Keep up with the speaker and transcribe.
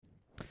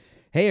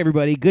Hey,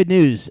 everybody. Good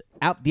news.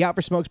 The Out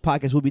for Smokes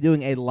podcast will be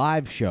doing a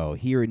live show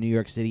here in New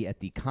York City at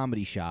the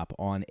Comedy Shop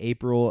on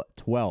April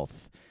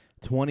 12th,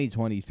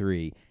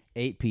 2023,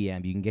 8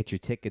 p.m. You can get your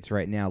tickets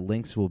right now.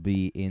 Links will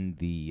be in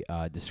the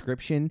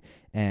description,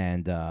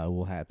 and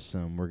we'll have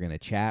we're going to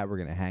chat. We're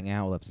going to hang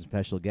out. We'll have some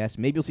special guests.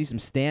 Maybe you'll see some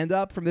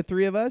stand-up from the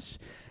three of us,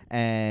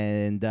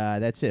 and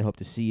that's it. Hope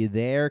to see you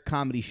there.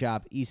 Comedy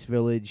Shop, East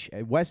Village,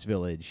 West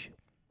Village.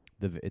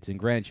 It's in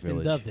Greenwich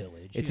Village. It's in the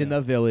Village. It's in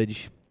the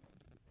Village.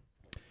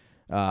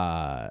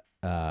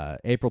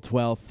 April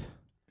 12th.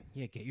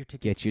 Yeah, get your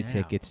tickets. Get your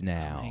tickets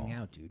now. Come hang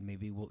out, dude.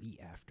 Maybe we'll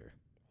eat after.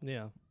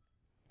 Yeah.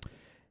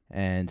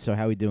 And so,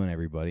 how we doing,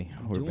 everybody?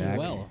 We're doing back.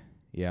 well.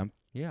 Yeah.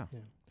 Yeah.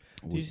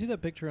 Did you see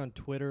that picture on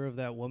Twitter of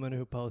that woman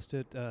who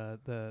posted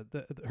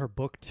her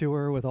book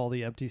tour with all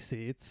the empty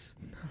seats?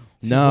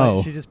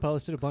 No. She just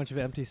posted a bunch of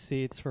empty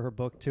seats for her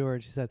book tour,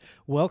 and she said,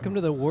 "Welcome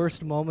to the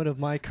worst moment of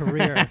my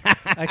career.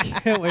 I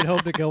can't wait home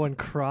to go and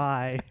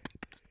cry."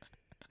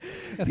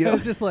 And I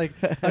was just like,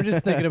 I'm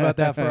just thinking about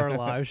that for our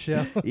live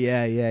show.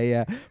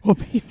 Yeah. Well,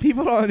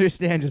 people don't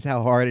understand just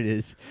how hard it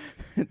is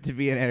to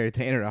be an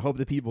entertainer. I hope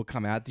that people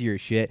come out to your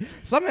shit.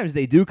 Sometimes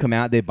they do come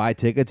out, they buy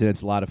tickets, and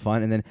it's a lot of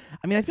fun. And then,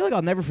 I feel like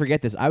I'll never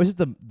forget this. I was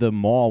at the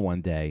mall one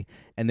day,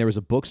 and there was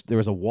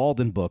a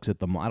Walden Books at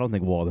the mall. I don't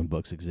think Walden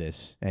Books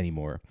exists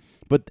anymore.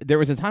 But there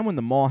was a time when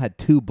the mall had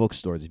two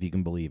bookstores, if you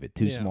can believe it,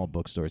 two small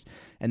bookstores.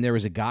 And there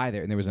was a guy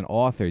there, and there was an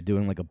author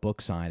doing like a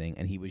book signing,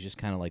 and he was just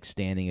kind of like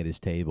standing at his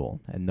table,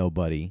 and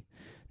nobody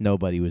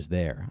was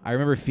there. I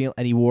remember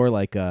and he wore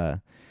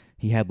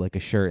he had like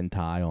a shirt and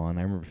tie on.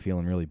 I remember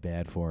feeling really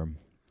bad for him.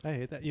 I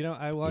hate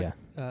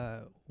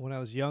that. When I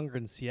was younger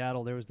in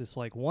Seattle, there was this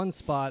like one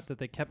spot that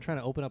they kept trying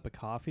to open up a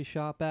coffee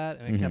shop at,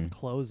 and it kept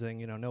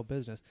closing, no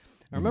business.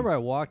 I remember I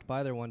walked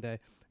by there one day,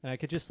 and I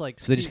could just like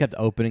So they just kept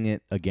opening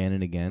it again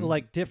and again?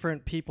 Like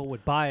different people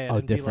would buy it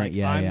and different,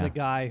 be like, I'm the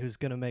guy who's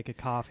going to make a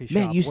coffee shop.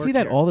 Man, you see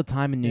that here. all the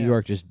time in New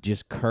York,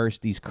 just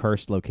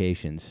cursed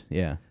locations.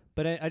 Yeah.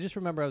 But I just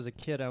remember I was a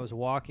kid. I was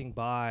walking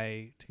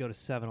by to go to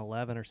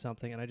 7-Eleven or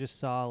something, and I just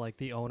saw like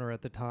the owner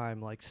at the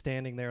time like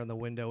standing there in the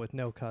window with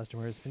no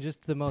customers, and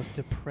just the most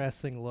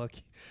depressing look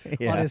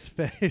on his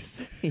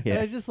face. Yeah. And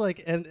I just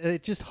and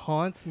it just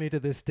haunts me to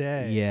this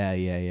day. Yeah.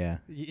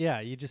 Yeah,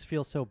 you just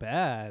feel so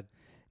bad.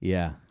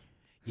 Yeah.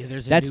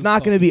 Yeah, That's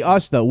not going to be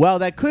us, though. Well,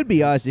 that could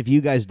be us if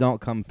you guys don't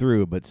come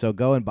through. But so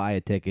go and buy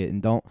a ticket,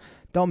 and don't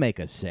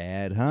make us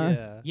sad,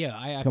 huh? Yeah,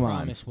 I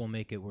promise we'll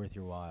make it worth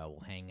your while.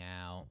 We'll hang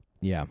out.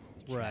 Yeah.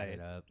 Right. It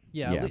up.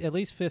 Yeah. At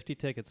least 50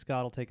 tickets.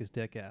 Scott will take his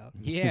dick out.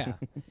 Yeah.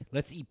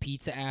 Let's eat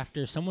pizza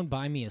after. Someone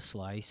buy me a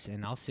slice,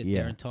 and I'll sit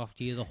there and talk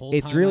to you the whole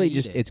It's time. really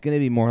it's going to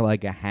be more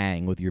like a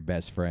hang with your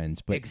best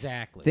friends. But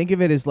exactly. Think of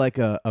it as like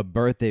a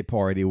birthday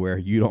party where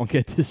you don't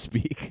get to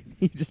speak.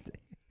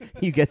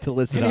 You get to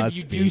listen and to if us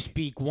you speak. do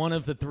speak, one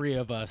of the three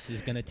of us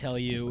is going to tell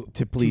you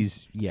to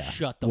please,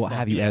 shut the we'll fuck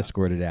have you up.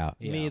 escorted out.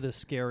 Yeah. Me, the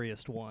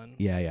scariest one.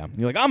 Yeah.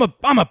 You're like, I'm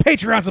a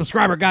Patreon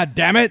subscriber, God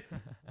damn it.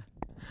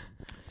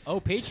 Oh,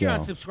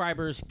 Patreon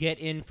subscribers get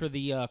in for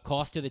the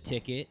cost of the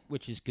ticket,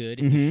 which is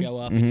good. If you show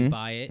up and you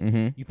buy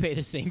it, you pay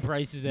the same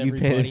price as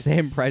everybody. You pay the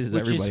same price as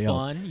which everybody is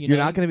else. fun, You're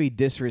not going to be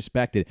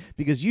disrespected,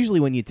 because usually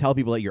when you tell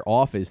people at your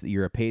office that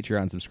you're a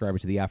Patreon subscriber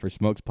to the Out for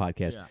Smokes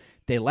podcast,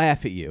 they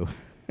laugh at you.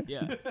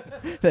 Yeah.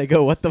 They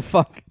go, "What the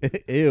fuck?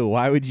 Ew!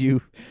 Why would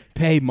you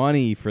pay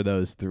money for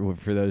those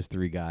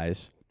three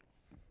guys?"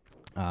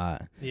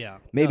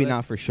 Maybe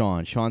not for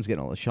Sean. Sean got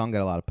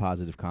a lot of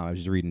positive comments. I was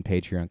just reading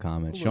Patreon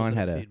comments. Sean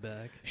had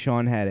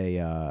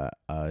a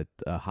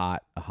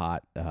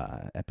hot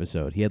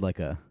episode. He had like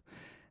a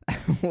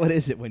what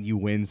is it when you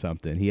win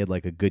something? He had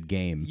like a good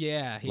game.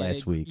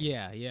 Last week.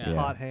 Yeah.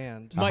 Hot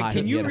hand. Mike,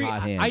 can you read?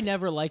 hot hand. I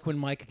never like when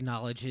Mike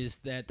acknowledges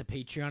that the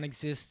Patreon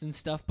exists and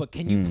stuff. But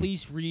can you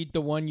please read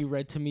the one you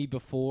read to me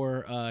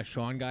before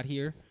Sean got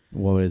here?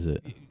 What is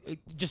it?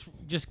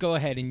 Just go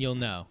ahead and you'll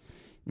know.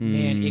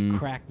 Man, it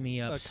cracked me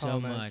up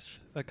so much.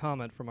 A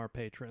comment from our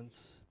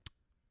patrons,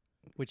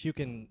 which you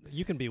can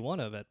be one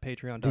of at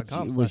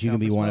patreon.com. Which you can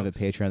be one of at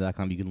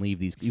patreon.com. You can leave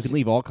these. You can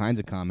leave all kinds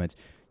of comments.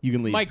 You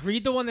can leave. Mike,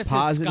 read the one that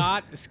says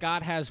Scott.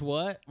 Scott has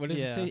what? What does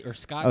it say? Or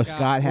Scott? Oh,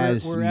 Scott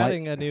has. We're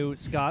adding a new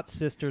Scott's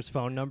sister's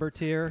phone number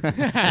tier,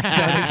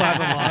 $75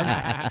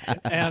 a month.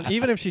 And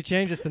even if she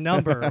changes the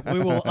number, we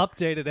will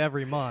update it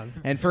every month.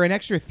 And for an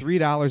extra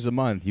 $3 a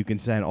month, you can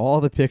send all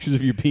the pictures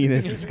of your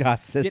penis to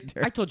Scott's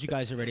sister. I told you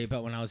guys already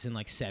about when I was in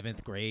like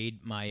 7th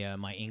grade. My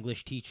my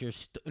English teacher,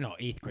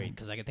 8th grade,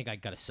 because I think I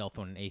got a cell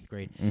phone in 8th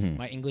grade.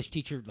 My English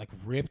teacher like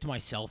ripped my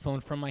cell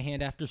phone from my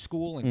hand after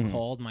school and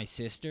called my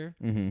sister.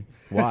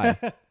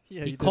 Why?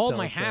 He called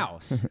my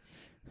house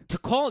to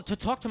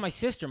talk to my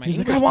sister. He's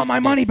like, I want my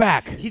money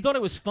back. He thought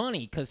it was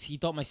funny because he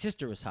thought my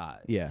sister was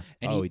hot. Yeah.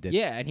 And he did.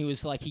 Yeah, and he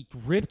was like, he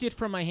ripped it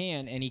from my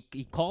hand, and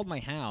he called my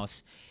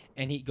house,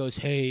 and he goes,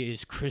 "Hey,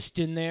 is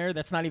Kristen there?"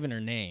 That's not even her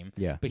name.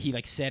 Yeah. But he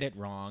like said it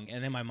wrong,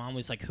 and then my mom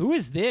was like, "Who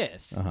is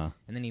this?" Uh-huh.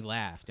 And then he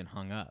laughed and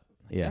hung up.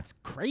 Like, Yeah. That's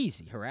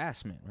crazy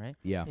harassment, right?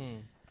 Yeah.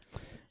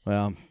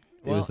 Well,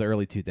 It was the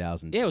early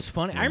 2000s. Yeah, it was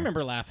funny. I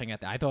remember laughing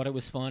at that. I thought it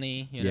was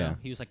funny. You know, Yeah.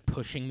 he was like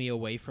pushing me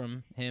away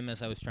from him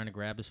as I was trying to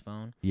grab his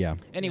phone. Yeah.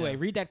 Anyway,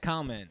 read that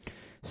comment.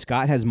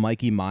 Scott has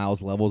Mikey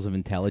Miles levels of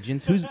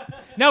intelligence. Who's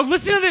Now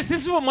listen to this.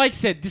 This is what Mike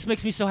said. This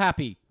makes me so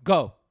happy.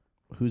 Go.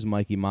 who's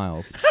Mikey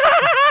Miles?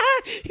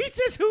 He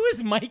says, "Who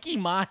is Mikey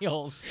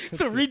Miles?"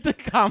 So read the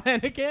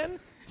comment again.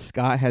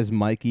 Scott has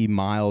Mikey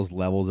Miles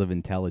levels of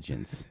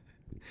intelligence.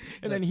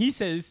 And then he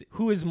says,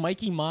 "Who is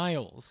Mikey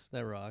Miles?"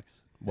 That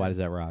rocks. Why does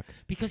that rock?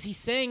 Because he's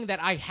saying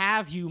that I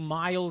have you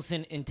miles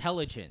in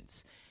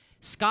intelligence.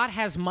 Scott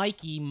has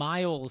Mikey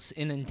miles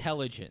in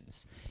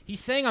intelligence.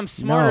 He's saying I'm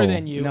smarter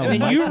than you. no, And then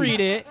Mikey- you read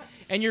it,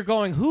 and you're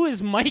going, "Who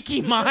is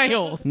Mikey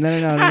Miles?" No.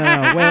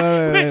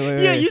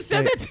 Wait. Yeah, you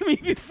said that to me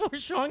before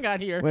Sean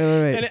got here.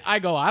 Wait. And I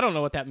go, I don't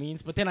know what that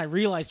means. But then I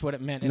realized what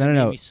it meant, and it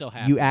No. made me so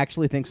happy. You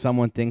actually think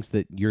someone thinks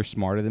that you're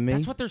smarter than me?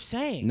 That's what they're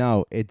saying.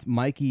 No, it's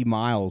Mikey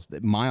Miles.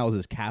 Miles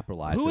is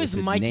capitalized. Who so is it's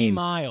a Mikey name.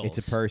 Miles?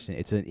 It's a person.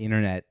 It's an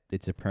internet.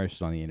 It's a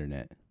person on the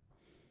internet.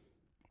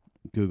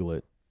 Google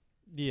it.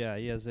 Yeah,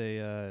 he has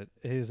a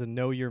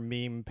Know Your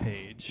Meme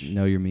page.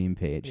 Know your meme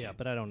page. Yeah,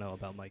 but I don't know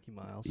about Mikey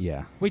Miles.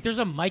 Yeah. Wait, there's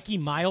a Mikey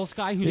Miles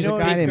guy who's There's You know a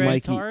what guy is named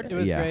great? Mikey. It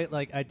was yeah. great.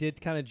 Like I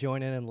did kind of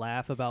join in and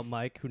laugh about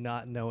Mike, who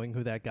not knowing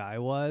who that guy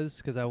was,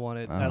 because I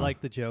Uh-huh.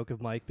 like the joke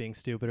of Mike being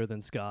stupider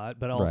than Scott,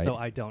 but also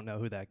Right. I don't know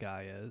who that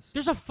guy is.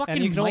 There's a you fucking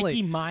can Mikey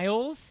only-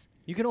 Miles.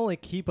 You can only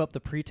keep up the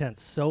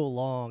pretense so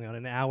long on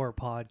an hour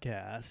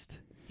podcast.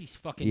 These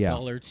fucking Yeah.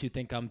 dullards who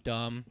think I'm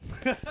dumb.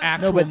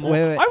 Actual but mo-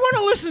 wait. I want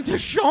to listen to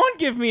Sean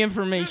give me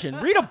information.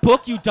 Read a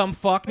book, you dumb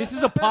fuck. This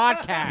is a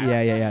podcast.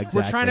 Yeah.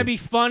 Exactly. We're trying to be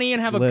funny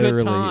and have a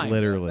literally, good time.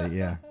 Literally.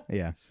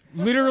 Yeah.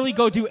 Literally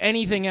go do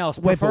anything else,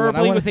 Wait, but what I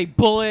preferably wanna- with a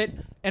bullet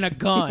and a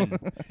gun.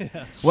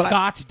 What I-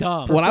 Scott's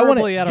dumb. what I wanna-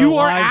 Preferably at a You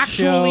are live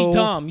actually show.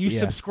 dumb. You Yeah.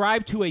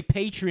 subscribe to a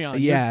Patreon.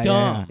 Yeah. You're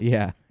dumb.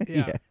 Yeah.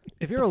 Yeah.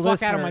 If you're a Fuck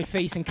listener, out of my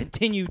face and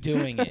continue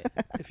doing it.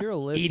 if you're a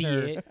listener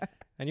Idiot.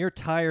 and you're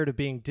tired of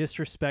being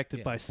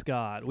disrespected by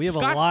Scott, we have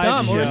Scott's a live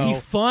dumb, show. or is he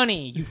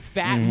funny? You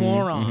fat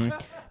moron.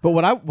 But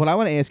what I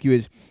want to ask you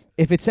is,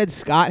 if it said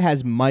Scott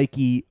has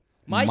Mikey.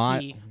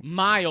 Mikey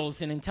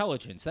Miles in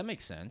intelligence. That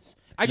makes sense.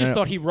 I just no.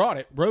 thought he wrote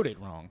it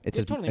wrong. It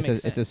It totally makes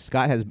sense. It's a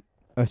Scott has.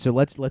 So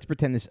let's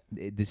pretend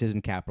this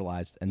isn't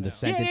capitalized, and the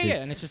sentence yeah, is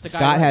and it's just a guy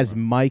Scott writing has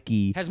wrong.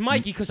 Mikey. Has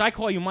Mikey, because I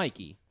call you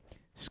Mikey.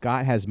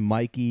 Scott has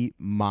Mikey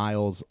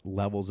Miles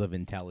levels of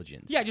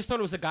intelligence. Yeah, I just thought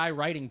it was a guy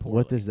writing poorly.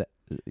 What does that?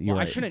 You're Well,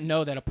 I right. shouldn't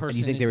know that a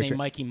person think is they were named try-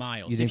 Mikey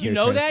Miles. you think If you they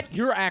were know trying to- that,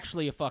 you're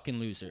actually a fucking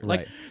loser. Right.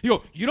 Like,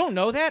 you don't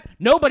know that?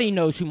 Nobody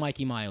knows who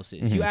Mikey Miles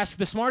is. You ask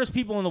the smartest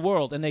people in the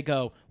world, and they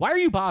go, "Why are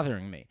you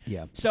bothering me?"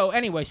 Yeah. So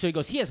anyway, he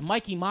goes, he has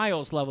Mikey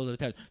Miles level of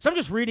intelligence. So I'm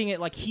just reading it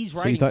like he's So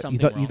writing you thought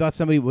something you wrong. thought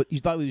somebody you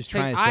thought he was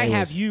trying Saying, to say I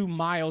have was, you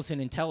miles in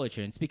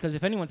intelligence, because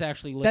if anyone's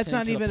actually listening that's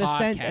not to even the a podcast,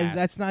 sentence.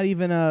 That's not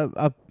even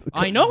a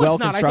I know it's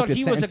not. I thought well-constructed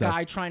he was a sentence, though.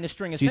 guy trying to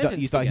string a So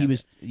sentence you thought he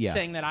together, was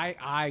saying that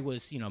I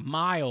was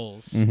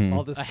miles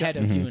all the ahead Scott,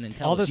 of you in all the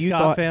intelligence. You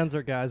Scott thought- fans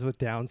are guys with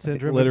Down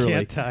syndrome Literally.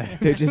 and can't type.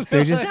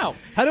 They're just No,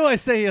 How do I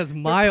say he has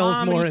miles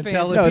comedy more fans,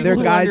 intelligence? No, they're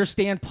people who guys-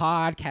 understand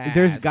podcasts.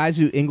 There's guys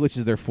who English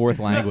is their fourth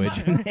language.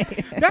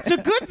 That's a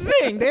good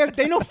thing.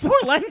 They know 4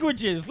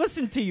 languages.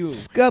 Listen to you.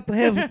 Scott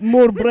have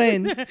more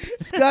brain.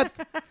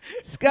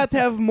 Scott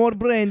have more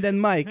brain than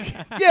Mike.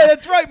 Yeah,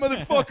 that's right,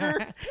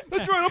 motherfucker.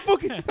 That's right. I'm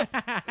fucking.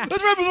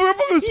 That's right, motherfucker. I'm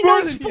fucking He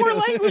smarter knows than 4 you.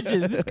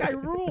 languages. This guy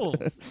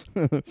rules.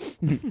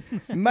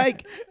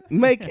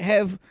 Mike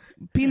have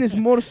penis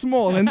more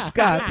small than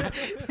Scott.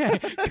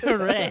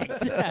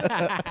 Correct.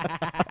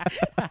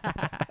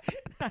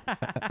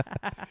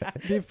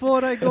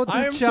 Before I go to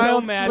I am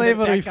child so mad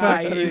slavery that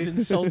guy factory, is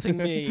insulting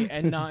me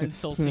and not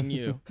insulting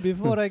you.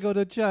 before I go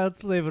to child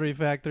slavery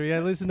factory, I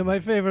listen to my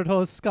favorite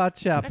host, Scott I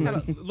Chapman.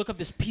 gotta look up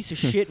this piece of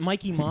shit,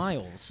 Mikey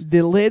Miles.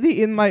 The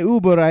lady in my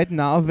Uber right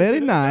now, very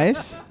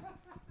nice.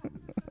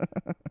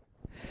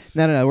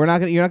 No. We're not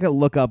gonna. You're not gonna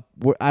look up.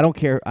 I don't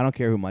care. I don't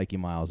care who Mikey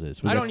Miles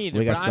is. I don't either,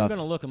 We got but I'm stuff.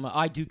 gonna look him up.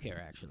 I do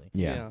care, actually.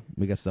 Yeah, Yeah.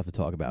 we got stuff to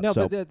talk about. No,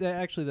 so but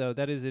actually, though,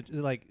 that is it.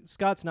 Like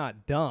Scott's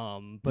not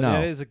dumb, but No.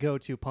 that is a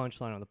go-to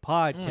punchline on the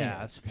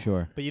podcast. that's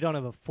sure. But you don't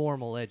have a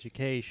formal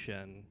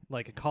education,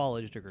 like a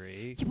college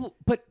degree. Yeah,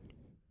 but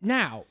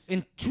now,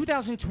 in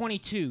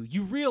 2022,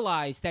 you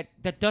realize that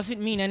that doesn't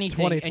mean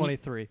anything. and you-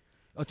 2023.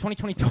 Oh,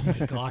 2022. Oh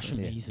my gosh,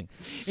 amazing.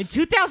 In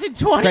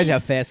 2020. Crazy how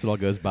fast it all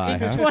goes by. in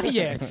Huh? 20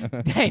 years.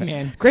 Hey,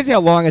 man. Crazy how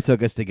long it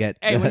took us to get.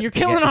 Hey, when you're to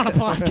killing get- on a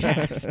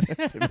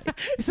podcast.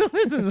 So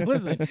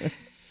listen.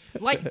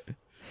 Like,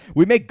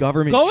 we make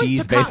government Going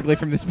cheese to co- basically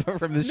from this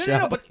no, show.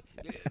 no, but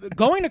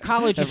going to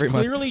college is Every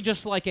month. clearly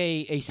just like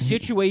a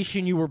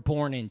situation you were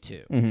born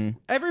into. Mhm.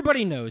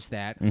 Everybody knows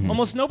that.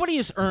 Almost nobody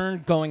has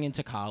earned going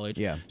into college.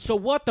 Yeah. So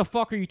what the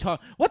fuck are you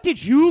talking? What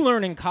did you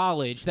learn in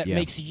college that Yeah.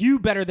 makes you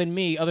better than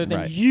me, other than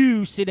Right.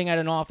 you sitting at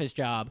an office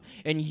job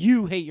and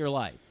you hate your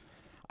life?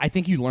 I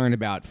think you learn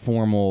about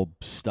formal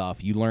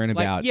stuff. You learn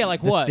about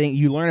like the what?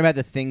 You learn about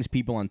the things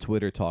people on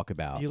Twitter talk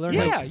about. You learn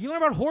you learn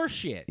about horse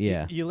shit.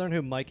 Yeah. You learn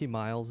who Mikey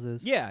Miles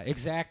is. Yeah,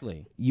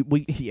 exactly.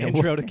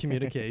 Intro to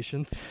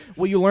communications.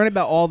 Well, you learn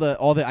about all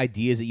the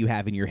ideas that you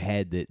have in your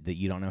head that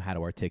you don't know how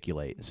to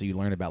articulate. So you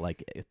learn about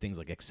like things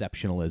like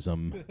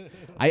exceptionalism.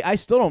 I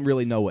still don't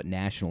really know what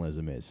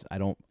nationalism is.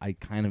 I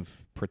kind of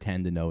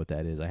pretend to know what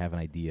that is. I have an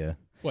idea.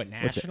 What,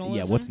 nationalism?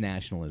 Yeah, what's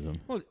nationalism?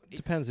 Well,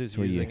 Depends who's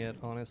for you. using it,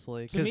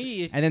 honestly. to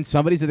me, And then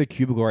somebody's at their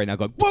cubicle right now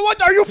going,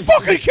 "What? Are you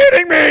fucking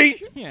kidding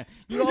me? yeah.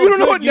 You don't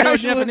know what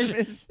nationalism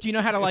definition- is." Do you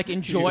know how to like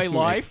enjoy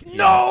life? Yeah.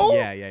 No.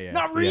 Yeah.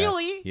 Not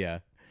really. Yeah.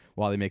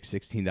 While they make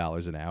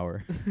 $16 an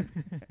hour.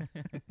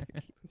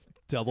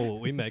 Double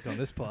what we make on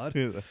this pod.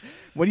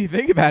 When you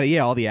think about it, yeah,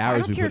 all the I hours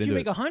don't we care put if you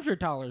into make it.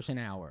 $100 an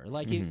hour.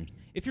 Like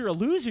if you're a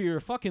loser, you're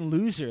a fucking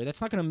loser.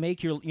 That's not gonna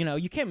make your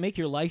you can't make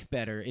your life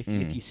better if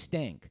you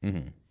stink.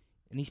 Mm-hmm.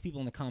 And these people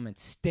in the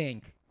comments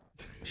stink.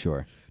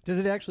 Sure. Does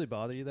it actually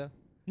bother you though?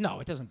 No,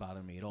 it doesn't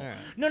bother me at all. All right.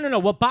 No.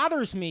 What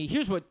bothers me,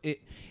 here's what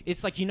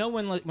it's like.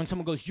 When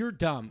someone goes, "You're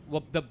dumb."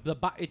 Well,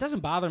 it doesn't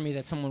bother me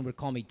that someone would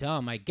call me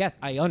dumb. I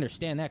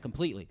understand that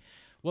completely.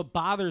 What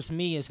bothers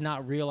me is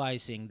not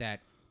realizing that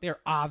they're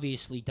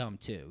obviously dumb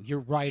too. You're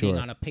writing Sure.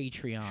 on a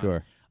Patreon.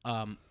 Sure.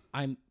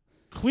 I'm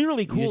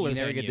clearly cooler you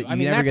never than get you. the, I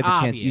mean, never that's get the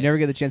chance. obvious. You never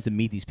get the chance to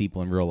meet these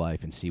people in real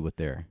life and see what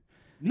they're.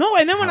 No,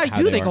 and then when how I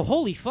do, they they are. go,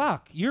 "Holy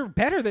fuck, you're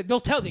better than." They'll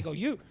tell. They go,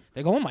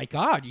 They go, "Oh my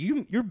god,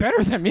 you're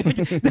better than me."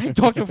 They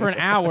talk to them for an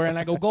hour, and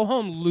I go, "Go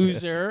home,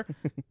 loser."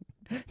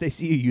 They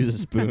see you use a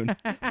spoon.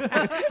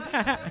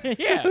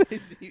 Yeah,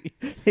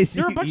 they see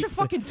you're a you bunch eat- of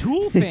fucking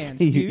Tool they fans,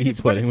 see you dude. eat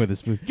It's what- pudding with a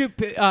spoon. Dude,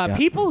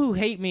 people who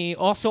hate me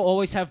also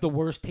always have the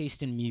worst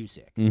taste in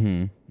music. Mm-hmm.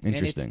 And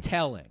Interesting. it's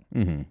telling.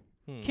 Mm-hmm.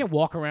 You can't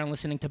walk around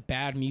listening to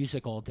bad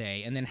music all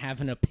day and then have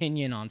an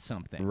opinion on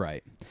something.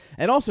 Right.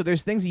 And also,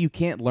 there's things that you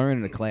can't learn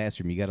in a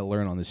classroom. You got to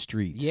learn on the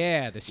streets.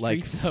 Yeah, the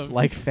streets of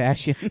like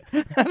fashion.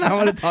 And I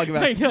want to talk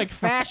about. like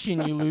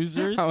fashion, you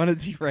losers. I want to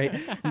do right.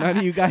 None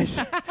of you guys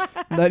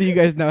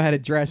know how to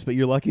dress, but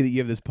you're lucky that you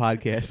have this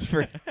podcast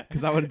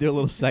because I want to do a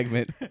little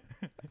segment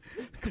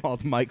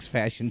called Mike's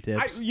Fashion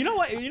Tips. You know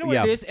what?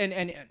 Yeah. It is,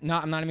 and no,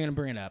 I'm not even gonna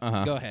bring it up.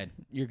 Uh-huh. Go ahead.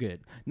 You're good.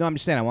 No, I'm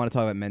just saying I want to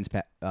talk about men's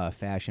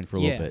fashion for a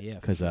little bit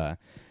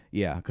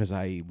Yeah, because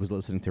I was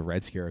listening to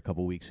Red Scare a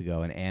couple weeks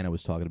ago, and Anna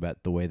was talking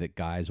about the way that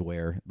guys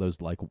wear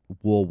those like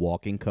wool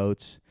walking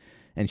coats,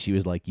 and she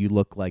was like, "You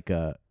look like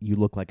an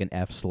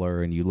F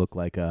slur, and you look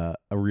like a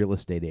real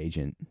estate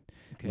agent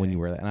when you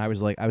wear that." And I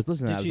was listening.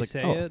 Did I was she like,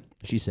 say "Oh." it?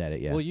 She said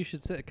it. Yeah. Well, you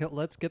should say.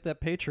 Let's get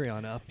that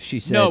Patreon up. She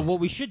said, No, what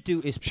we should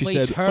do is She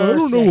place said, her. "I don't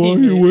know saying why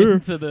you it wear-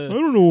 into the.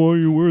 don't know why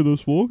you wear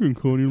this walking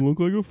coat. You look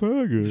like a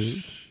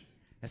faggot."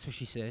 That's what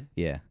she said.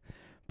 Yeah,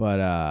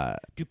 but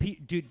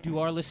Do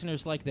our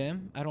listeners like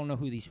them? I don't know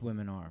who these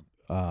women are.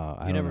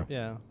 I You don't never.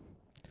 know.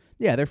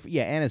 Yeah.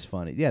 Yeah, Anna's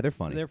funny. Yeah, they're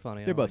funny. They're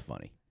funny. They're I both like-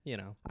 funny. You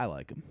know. I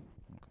like them.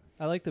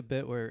 I like the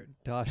bit where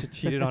Dasha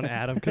cheated on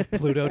Adam because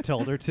Pluto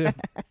told her to.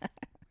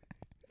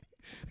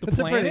 The That's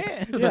a pretty-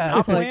 planet? yeah, The not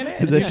it's like-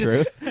 planet? Is that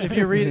true? If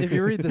you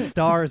read the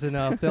stars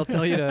enough, they'll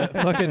tell you to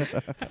fucking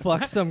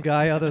fuck some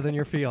guy other than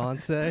your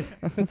fiance.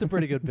 That's a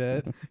pretty good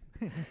bit.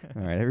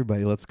 All right,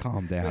 everybody, let's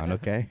calm down,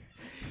 okay?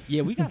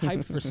 Yeah, we got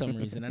hyped for some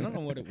reason. I don't know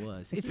what it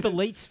was. It's the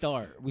late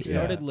start. We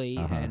started late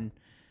and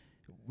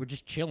we're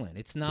just chilling.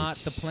 It's not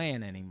the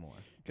plan anymore.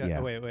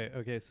 Yeah. Wait.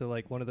 Okay, so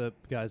like one of the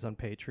guys on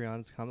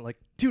Patreon is comment like,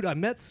 "Dude, I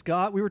met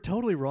Scott. We were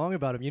totally wrong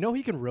about him. You know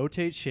he can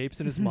rotate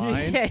shapes in his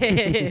mind."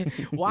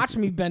 Watch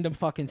me bend a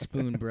fucking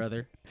spoon,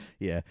 brother.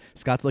 Yeah,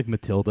 Scott's like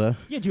Matilda.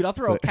 Yeah, dude, I'll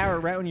throw a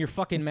carrot right in your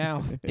fucking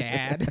mouth,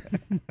 Dad.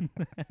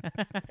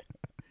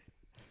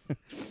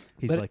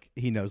 He's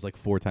he knows like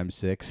 4 times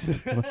 6.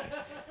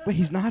 Wait,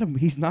 he's not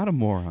a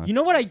moron. You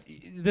know what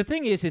the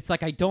thing is, it's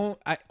like I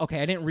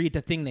didn't read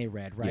the thing they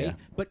read, right? Yeah.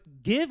 But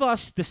give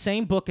us the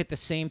same book at the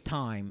same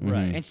time,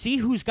 Right. and see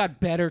who's got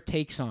better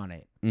takes on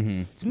it.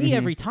 Mm-hmm. It's me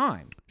every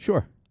time.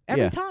 Sure.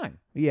 Every yeah. time.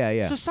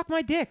 Yeah. So suck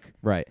my dick.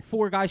 Right.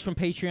 4 guys from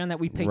Patreon that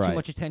we pay too Right.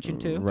 much attention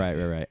to.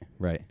 Right.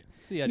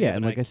 It's the idea Yeah, of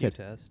and an like I IQ said-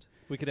 test.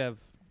 We could have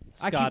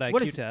IQ Scott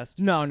what IQ is- test.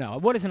 No.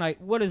 What does an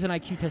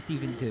IQ test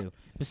even do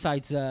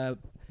besides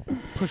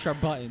push our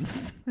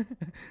buttons?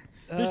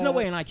 There's no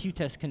way an IQ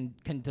test can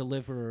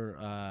deliver.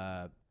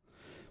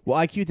 Well,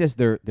 IQ tests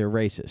they're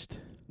racist.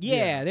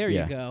 Yeah, there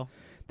Yeah. you go.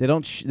 They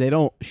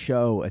don't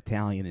show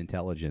Italian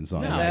intelligence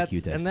on No. an That's,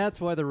 IQ test. and that's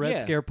why the Red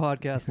Yeah. Scare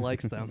podcast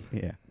likes them.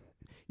 yeah.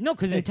 No,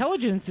 because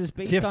intelligence is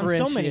based on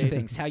so many Differentiate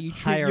things. How you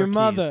treat your hierarchies.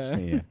 mother.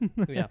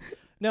 Yeah. Yeah.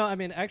 No, I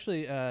mean,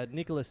 actually,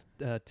 Nicholas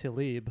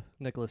Taleb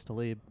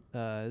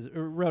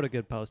wrote a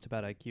good post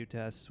about IQ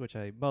tests, which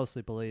I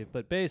mostly believe.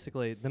 But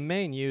basically, the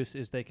main use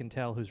is they can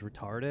tell who's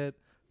retarded.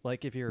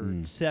 Like if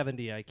you're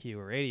 70 IQ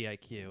or 80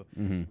 IQ,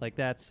 Mm-hmm. like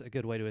that's a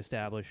good way to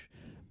establish.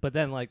 But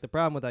then, like the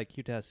problem with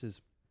IQ tests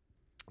is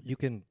you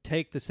can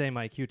take the same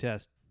IQ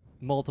test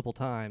multiple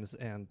times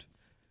and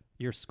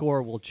your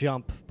score will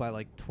jump by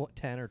like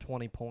 10 or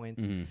 20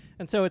 points. Mm-hmm.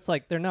 And so it's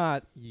like they're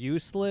not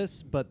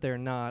useless, but they're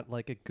not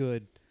like a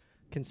good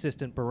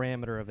consistent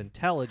barometer of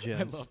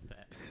intelligence. I love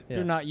that. Yeah.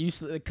 They're not used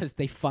to it because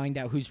they find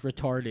out who's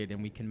retarded,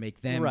 and we can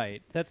make them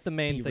Right. That's the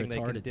main be thing they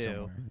can retarded do.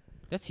 somewhere.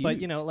 That's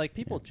huge. But like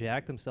people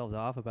jack themselves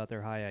off about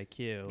their high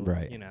IQ.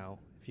 Right.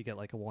 If you get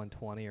like a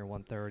 120 or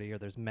 130, or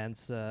there's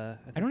Mensa.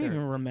 I don't even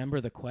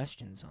remember the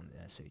questions on the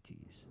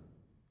SATs.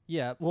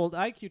 Yeah, well, the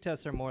IQ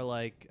tests are more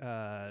like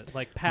pattern Who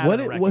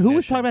was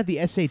recognition. talking about the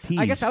SATs?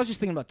 I guess I was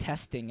just thinking about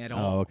testing at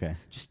all. Oh, okay.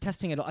 Just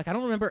testing it all. Like, I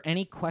don't remember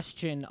any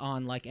question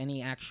on, like,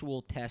 any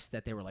actual test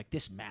that they were like,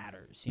 this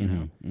matters, you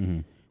know? Mm-hmm.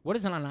 What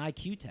is it on an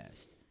IQ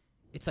test?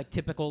 It's, like,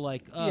 typical,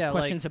 like, Yeah,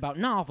 questions about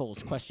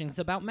novels, questions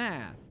about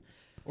math,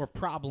 or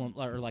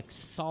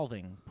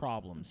solving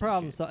problems.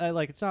 Problems,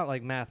 it's not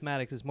like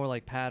mathematics. It's more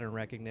like pattern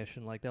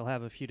recognition. Like they'll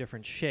have a few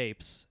different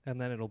shapes, and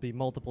then it'll be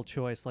multiple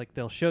choice. Like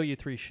they'll show you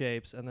 3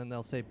 shapes, and then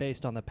they'll say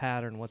based on the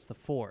pattern, what's the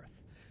 4th?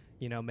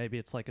 Maybe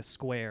it's like a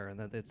square, and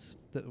then it's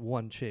the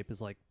one shape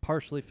is like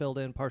partially filled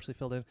in,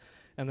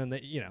 and then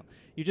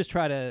you just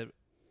try to.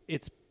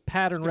 It's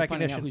pattern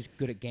recognition. Out who's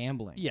good at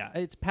gambling. Yeah,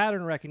 it's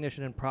pattern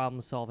recognition and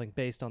problem solving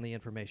based on the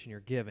information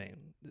you're giving.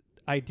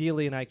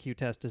 Ideally, an IQ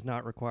test does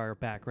not require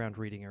background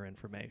reading or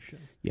information.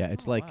 Yeah,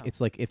 it's wow. it's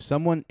like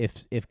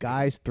if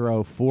guys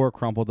throw 4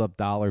 crumpled up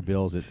dollar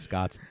bills at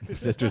Scott's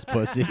sister's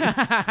pussy, and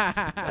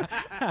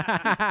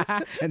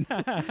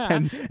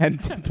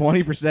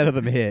 20% of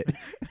them hit.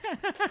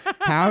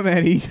 How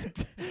many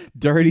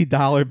dirty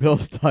dollar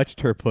bills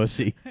touched her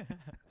pussy?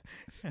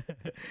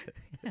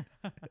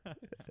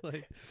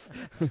 Like,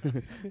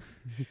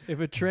 if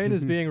a train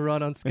is being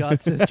run on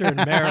Scott's sister in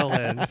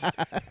Maryland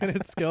and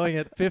it's going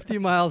at 50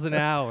 miles an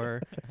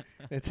hour,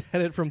 it's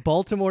headed from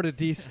Baltimore to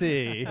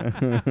D.C.,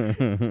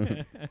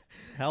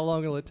 how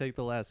long will it take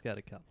the last guy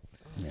to come?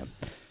 Yeah.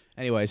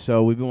 Anyway,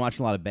 so we've been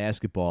watching a lot of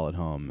basketball at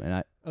home,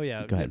 and Oh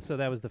yeah, Go ahead. So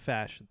that was the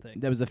fashion thing.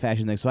 that was the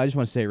fashion thing. So I just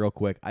want to say real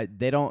quick,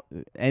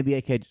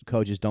 NBA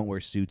coaches don't wear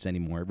suits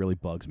anymore. It really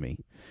bugs me.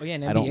 Oh, yeah,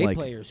 and I don't NBA like-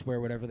 players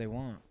wear whatever they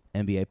want.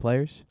 NBA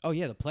players Oh,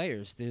 yeah, the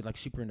players. They're, like,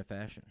 super into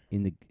fashion.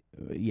 in the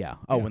yeah. Yeah.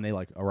 Oh, when they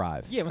like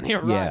arrive. Yeah, when they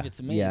arrive, it's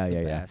amazing. Yeah, it's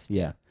the yeah, best.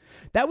 yeah.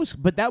 That was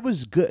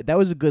good. That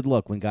was a good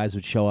look when guys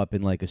would show up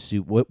in like a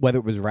suit, whether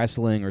it was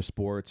wrestling or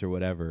sports or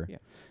whatever.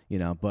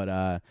 Yeah.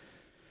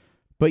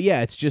 But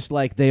yeah, it's just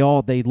like they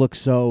look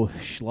so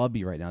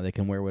schlubby right now. They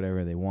can wear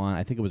whatever they want.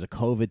 I think it was a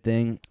COVID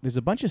thing. There's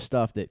a bunch of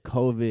stuff that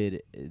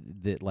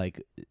that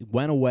like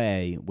went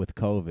away with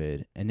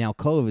COVID, and now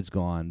COVID's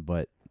gone,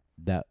 but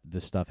that the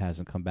stuff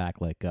hasn't come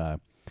back, like the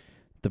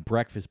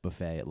breakfast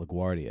buffet at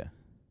LaGuardia.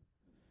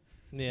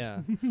 Yeah.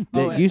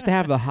 They used to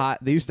have a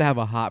hot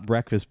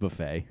breakfast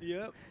buffet.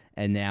 Yep.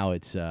 And now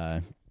it's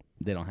they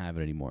don't have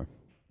it anymore.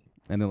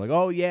 And they're like,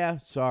 "Oh yeah,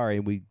 sorry,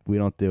 we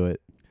don't do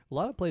it." A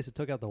lot of places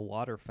took out the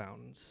water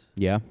fountains.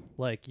 Yeah.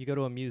 Like you go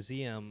to a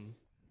museum,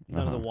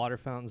 none of the water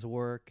fountains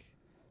work.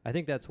 I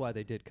think that's why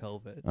they did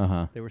COVID.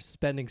 Uh-huh. They were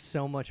spending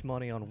so much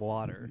money on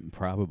water.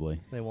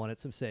 Probably. They wanted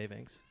some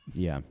savings.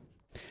 Yeah.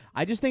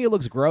 I just think it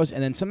looks gross,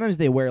 and then sometimes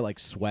they wear like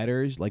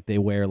sweaters, like they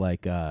wear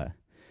like those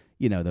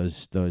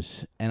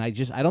and I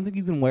don't think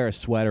you can wear a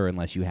sweater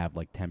unless you have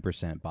like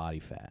 10% body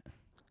fat.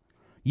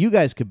 You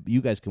guys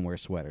can wear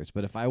sweaters,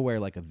 but if I wear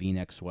like a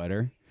V-neck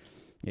sweater,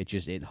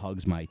 it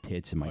hugs my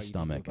tits and my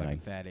stomach, You look like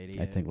and a fat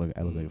idiot. I think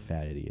I look like a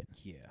fat idiot.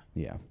 Yeah.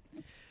 Yeah.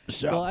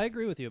 So Well, I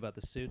agree with you about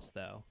the suits,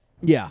 though.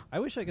 yeah. I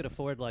wish I could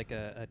afford like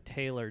a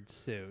tailored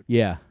suit.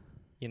 Yeah.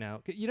 You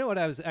know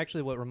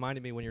what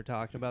reminded me when you're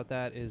talking about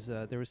that is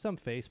there was some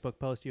Facebook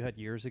post you had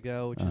years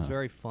ago, which was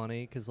very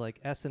funny because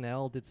like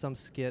SNL did some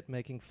skit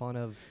making fun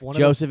of one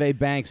Joseph A.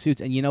 Banks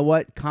suits, and you know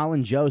what?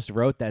 Colin Jost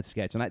wrote that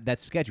sketch, and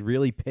that sketch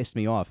really pissed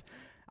me off.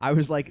 I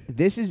was like,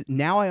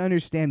 now I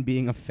understand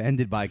being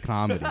offended by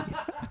comedy.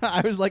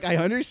 I was like, I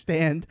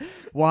understand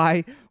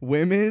why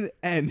women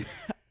and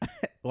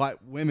why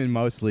women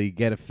mostly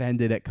get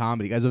offended at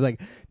comedy. Guys, I was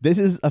like, this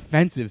is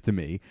offensive to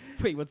me.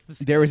 Wait, what's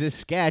the There was a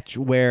sketch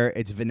where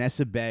it's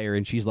Vanessa Bayer,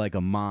 and she's like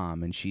a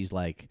mom, and she's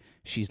like,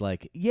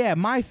 yeah,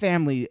 my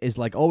family is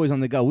like always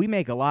on the go. We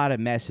make a lot of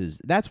messes.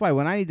 That's why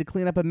when I need to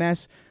clean up a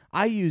mess,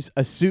 I use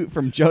a suit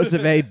from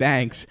Joseph A.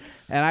 Banks.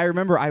 And I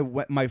remember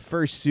my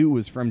first suit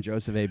was from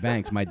Joseph A.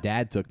 Banks. My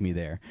dad took me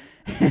there.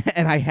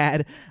 And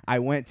I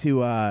went to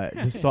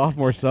the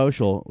sophomore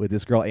social with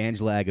this girl,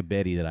 Angela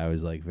Agabetti, that I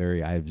was like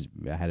I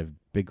had a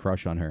big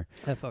crush on her.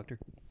 I fucked her.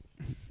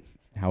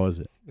 How was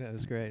it? That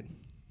was great.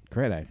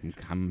 Great.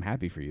 I'm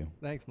happy for you.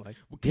 Thanks, Mike.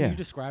 Can Yeah. you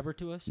describe her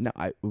to us? No,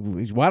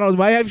 why don't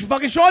I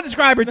fucking Sean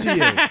describe her to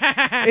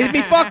you?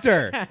 He fucked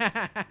her.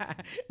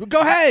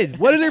 Go ahead.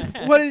 What is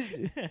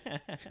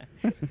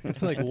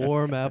It's like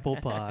warm apple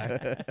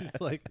pie.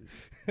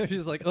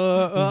 She's like,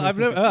 I've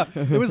never.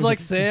 It was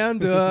like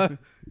sand.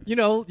 You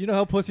know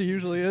how pussy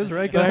usually is,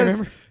 right, guys? I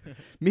remember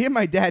me and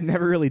my dad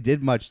never really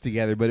did much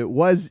together, but it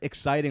was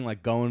exciting,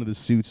 like going to the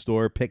suit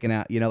store, picking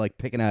out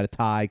a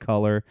tie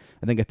color.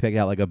 I think I picked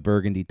out like a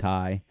burgundy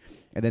tie,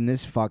 and then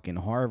this fucking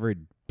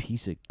Harvard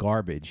piece of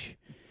garbage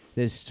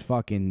this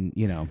fucking,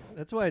 you know.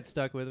 That's why it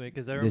stuck with me,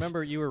 because I This-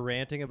 remember you were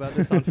ranting about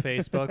this on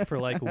Facebook for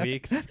like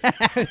weeks.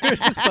 You were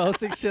just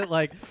posting shit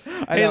like,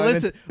 "Hey, know,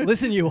 and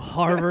listen, you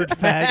Harvard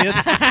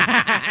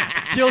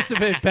faggots.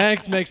 Joseph A.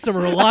 Banks makes some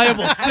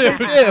reliable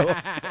suits."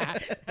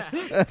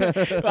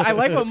 I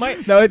like what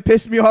Mike. No, it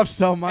pissed me off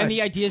so much. And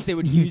the idea is they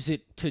would use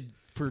it to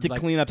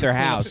clean up their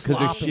house because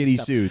they're slop and shitty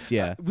stuff. suits.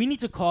 Yeah. We need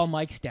to call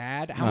Mike's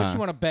dad. How much Uh-huh. you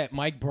want to bet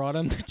Mike brought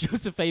him to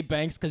Joseph A.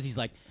 Banks? Because he's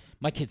like,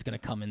 my kid's gonna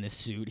come in this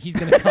suit. He's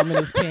gonna come in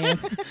his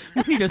pants.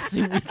 We need a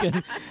suit.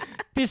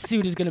 This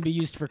suit is gonna be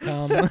used for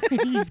cum.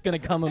 He's gonna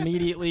come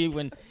immediately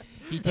when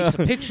he takes a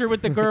picture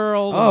with the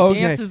girl. When Oh, he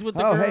okay. dances with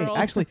the oh, girl.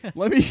 hey, actually,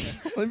 let me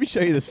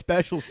show you the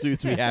special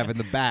suits we have in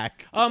the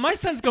back. My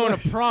son's going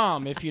to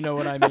prom, if you know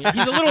what I mean.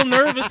 He's a little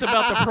nervous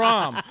about the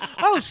prom.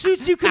 Oh,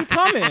 suits you can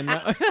come in.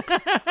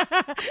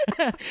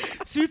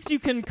 Suits you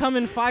can come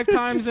in 5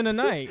 times in a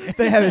night.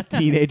 They have a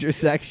teenager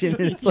section,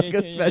 and it's like Yeah,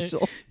 a yeah, yeah.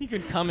 special. You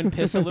can come and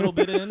piss a little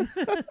bit in.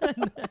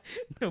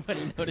 Nobody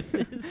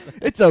notices.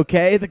 It's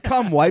okay. The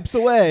cum wipes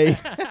away.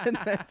 And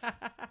that's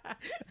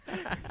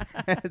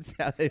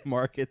how they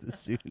market the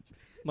suits.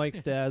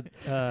 Mike's dad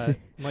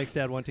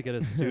went to get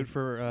a suit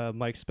for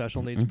Mike's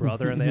special needs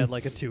brother, and they had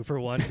like a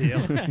 2-for-1 deal.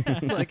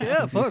 It's like,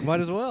 yeah, fuck, might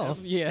as well.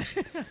 Yeah.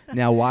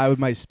 Now, why would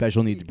my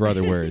special needs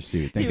brother wear a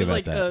suit? Think He was about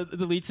like that.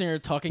 the lead singer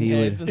of Talking He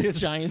Heads would- in a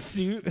giant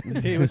suit.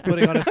 He was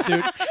putting on a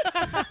suit.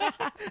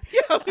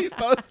 Yeah, we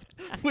both.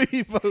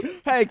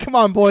 Hey, come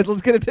on, boys.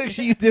 Let's get a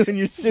picture of you doing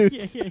your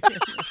suits. Yeah.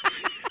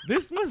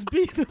 This must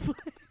be the place.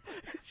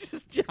 It's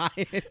just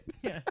giant.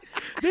 Yeah.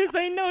 This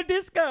ain't no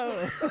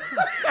disco.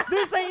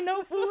 This ain't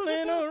no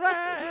fooling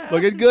around.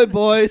 Looking good,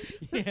 boys.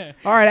 Yeah.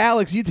 All right,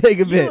 Alex, you take a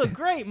You bit. look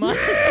great, Mike.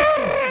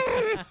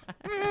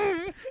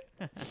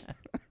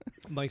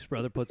 Mike's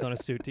brother puts on a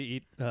suit to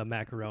eat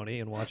macaroni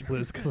and watch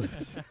Blue's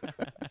Clues.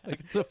 Like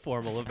it's a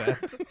formal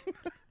event.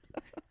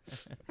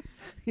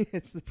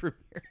 It's the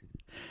premiere.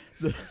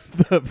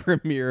 The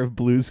premiere of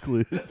Blue's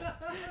Clues.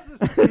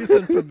 The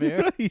season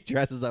premiere. He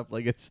dresses up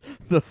like it's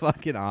the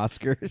fucking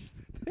Oscars.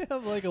 They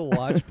have like a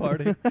watch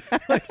party,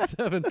 like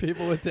 7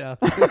 people with Down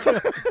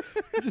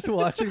just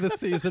watching the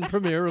season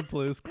premiere of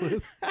Blue's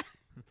Clues.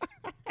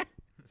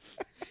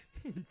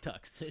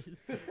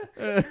 Tuxes.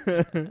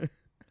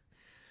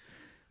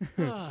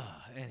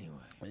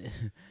 Anyway.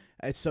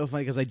 It's so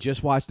funny because I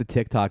just watched a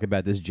TikTok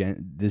about this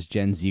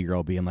Gen Z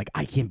girl being like,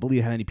 I can't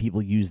believe how many people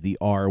use the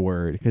R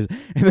word, and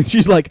then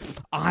she's like,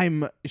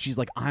 I'm autistic. She was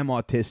like, I'm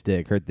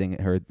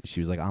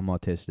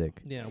autistic.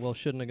 Yeah, well,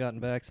 shouldn't have gotten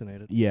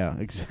vaccinated. Yeah,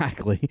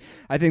 exactly.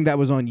 I think that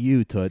was on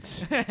you, Toots.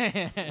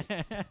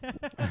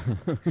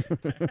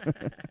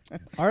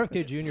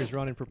 RFK Jr. is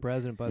running for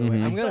president, by the way.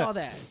 Mhm. I I'm saw gonna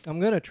that. I'm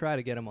gonna try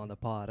to get him on the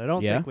pod. I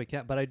don't Yeah? think we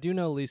can, but I do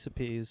know Lisa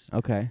Pease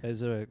Okay.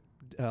 is a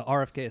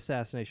RFK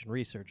assassination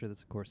researcher.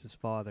 That's of course his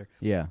father.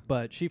 Yeah.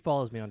 But she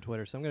follows me on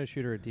Twitter, so I'm gonna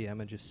shoot her a DM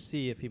and just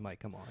see if he might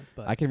come on.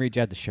 But I can reach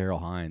out to Cheryl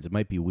Hines. It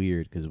might be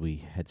weird because we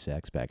had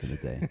sex back in the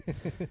day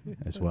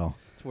as well.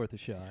 it's worth a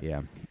shot.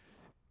 Yeah.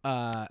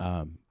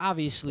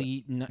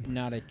 Obviously,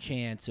 not a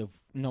chance of.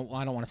 No,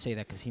 I don't want to say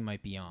that because he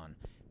might be on.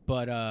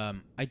 But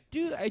I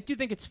do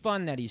think it's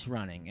fun that he's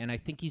running, and I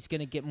think he's going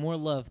to get more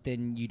love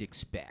than you'd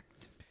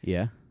expect.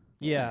 Yeah.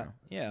 Yeah.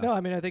 Yeah. No, I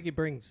mean, I think he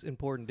brings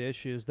important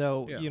issues,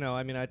 though. Yeah. You know,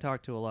 I mean, I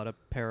talked to a lot of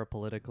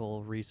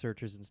parapolitical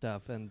researchers and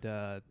stuff, and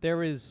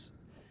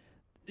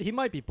he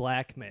might be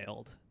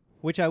blackmailed,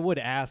 which I would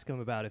ask him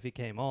about if he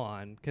came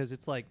on, because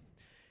it's like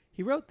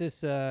he wrote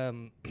this. I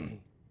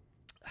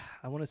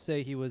want to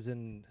say he was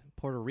in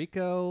Puerto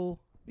Rico.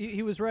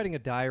 He was writing a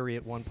diary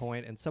at one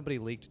point, and somebody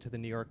leaked it to the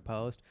New York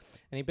Post,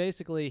 and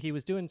he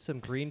was doing some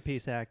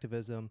Greenpeace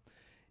activism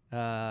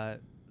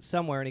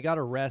somewhere, and he got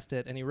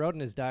arrested, and he wrote in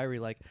his diary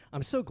like,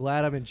 I'm so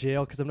glad I'm in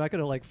jail because I'm not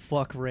gonna like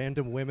fuck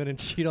random women and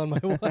cheat on my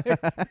wife.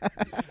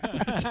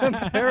 Which I'm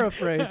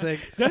paraphrasing.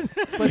 But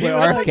Wait, he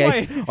was like,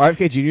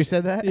 RFK Jr.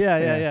 said that?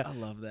 yeah. I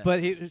love that.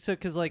 But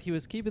because like he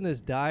was keeping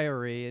this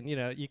diary, and you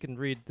know you can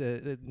read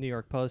the New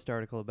York Post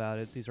article about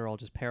it. These are all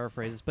just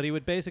paraphrases. But he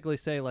would basically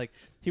say like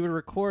he would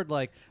record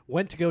like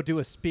went to go do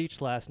a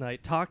speech last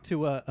night, talked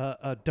to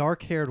a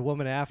dark-haired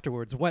woman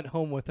afterwards, went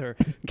home with her,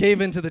 gave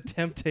into the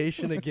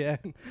temptation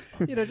again.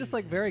 You know, just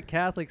like very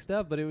Catholic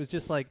stuff. But it was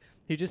just like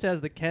he just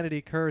has the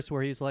Kennedy curse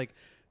where he's like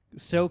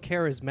so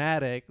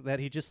charismatic that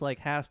he just like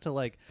has to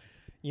like,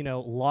 you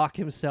know, lock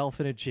himself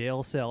in a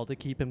jail cell to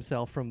keep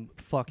himself from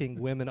fucking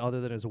women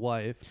other than his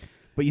wife.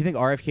 But you think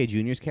RFK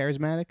Jr. is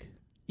charismatic?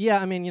 Yeah,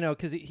 I mean, you know,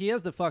 because he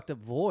has the fucked up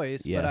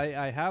voice, Yeah. but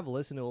I have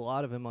listened to a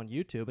lot of him on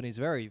YouTube, and he's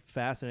a very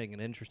fascinating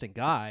and interesting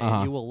guy, Uh-huh.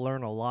 and you will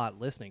learn a lot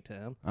listening to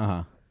him.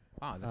 Uh-huh.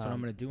 Wow, that's what I'm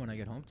going to do when I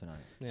get home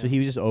tonight. So he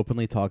was just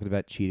openly talking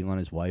about cheating on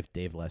his wife,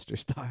 Dave Lester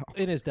style.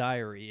 in his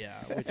diary,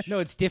 yeah. Which No,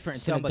 it's different.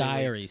 It's in a Somebody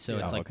diary, linked so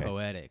to. it's Oh, like okay.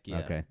 poetic. Yeah.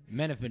 Okay.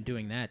 Men have been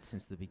doing that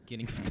since the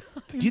beginning of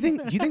time. Do you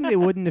think they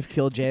wouldn't have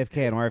killed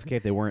JFK and RFK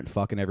if they weren't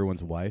fucking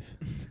everyone's wife?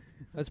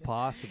 that's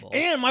possible.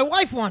 And my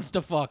wife wants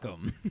to fuck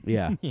him.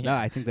 Yeah. Yeah. No,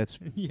 I think that's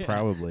Yeah.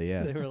 probably,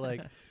 They were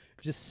like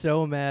just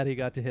so mad he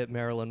got to hit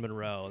Marilyn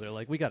Monroe. They're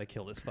like, we got to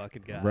kill this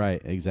fucking guy.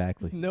 Right,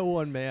 exactly. No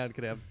one man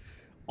could have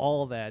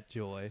all that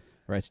joy.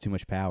 Right, it's too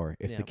much power.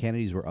 If Yeah. the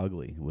Kennedys were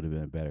ugly, it would have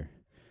been better.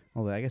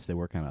 Well, I guess they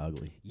were kind of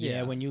ugly. Yeah,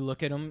 Yeah. when you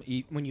look at them,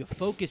 when you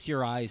focus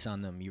your eyes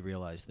on them, you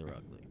realize they're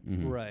ugly.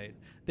 Mhm. Right.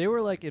 They were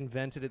like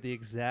invented at the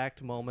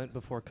exact moment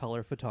before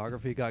color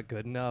photography got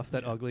good enough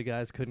that ugly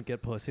guys couldn't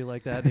get pussy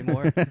like that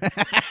anymore.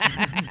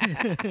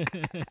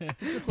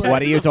 Just like,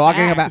 What are you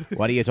talking about?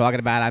 What are you talking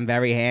about? I'm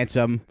very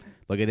handsome.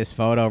 Look at this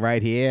photo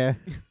right here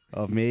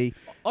of me.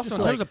 Also, Just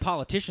in terms like- of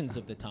politicians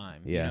of the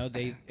time, Yeah.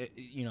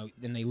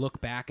 then they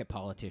look back at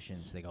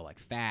politicians, they go like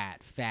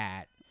fat,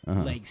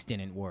 Uh-huh. legs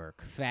didn't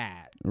work,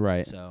 fat.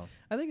 Right. So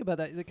I think about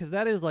that because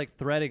that is like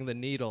threading the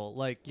needle.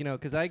 Like,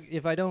 because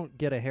if I don't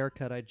get a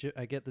haircut, I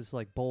get this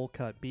like bowl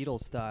cut Beatles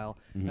style.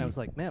 And I Mhm. was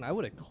like, man, I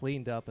would have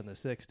cleaned up in the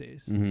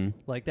 60s. Mm-hmm.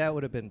 Like, that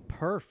would have been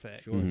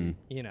perfect. Sure. Mhm.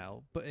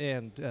 But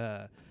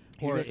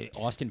or or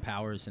Austin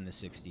Powers in the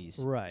 '60s,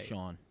 Right.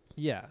 Sean.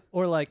 yeah,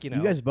 or like You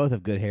guys both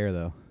have good hair,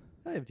 though.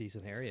 I have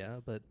decent hair, yeah,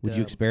 but Would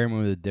you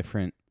experiment with a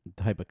different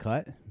type of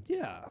cut?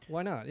 Yeah,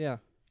 why not? Yeah,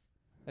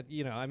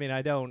 I mean,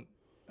 I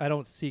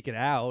don't seek it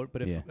out,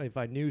 but Yeah. if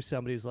I knew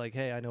somebody who's like,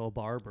 hey, I know a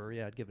barber,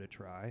 yeah, I'd give it a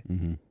try.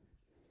 Mm-hmm.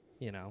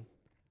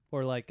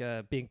 Or like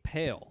being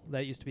pale.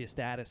 That used to be a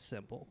status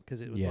symbol because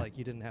it was Yeah. like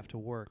you didn't have to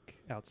work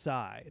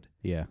outside;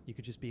 Yeah. you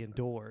could just be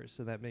indoors,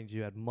 so that means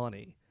you had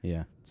money.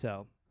 Yeah.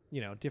 So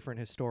different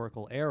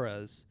historical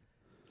eras,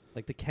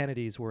 like the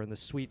Kennedys were in the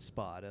sweet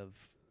spot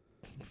of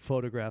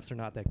photographs are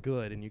not that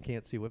good, and you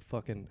can't see what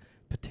fucking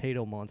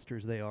potato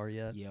monsters they are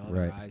yet. Yeah, all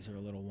their Right. eyes are a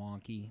little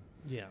wonky.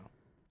 Yeah.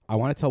 I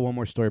want to tell one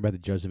more story about the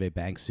Joseph A.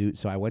 Banks suit.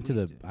 So I went Please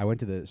do.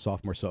 to the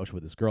sophomore social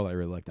with this girl that I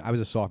really liked. I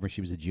was a sophomore,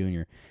 she was a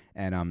junior,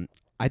 and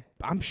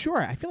I'm sure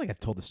I feel like I've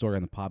told the story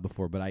on the pod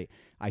before, but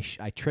I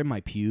trimmed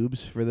my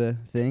pubes for the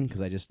thing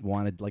because I just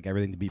wanted like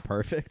everything to be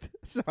perfect.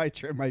 So I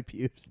trimmed my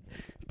pubes,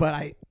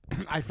 but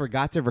I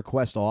forgot to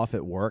request off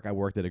at work. I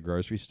worked at a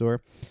grocery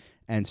store,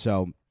 and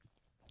so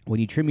when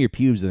you trim your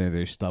pubes and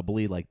they're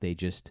stubbly, like they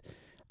just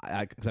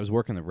because I was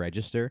working the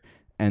register.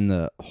 And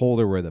the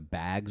holder where the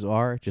bags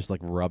are just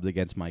like rubbed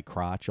against my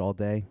crotch all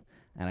day.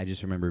 And I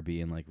just remember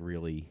being like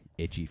really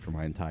itchy for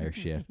my entire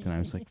shift. And I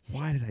was like,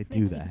 why did I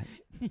do that?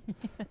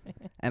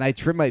 And I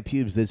trimmed my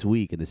pubes this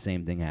week and the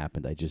same thing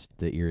happened.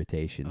 The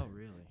irritation. Oh,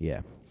 really?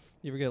 Yeah.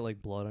 You ever get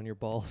like blood on your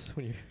balls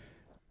when you?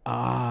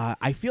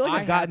 I feel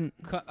like I've gotten.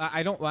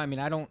 I don't. I mean,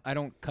 I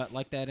don't cut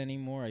like that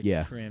anymore. I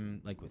Yeah.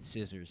 trim like with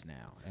scissors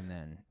now, and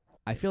then.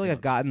 I feel like Yeah, I've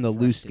it's gotten the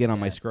fresh loose to skin on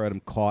my death. scrotum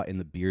caught in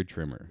the beard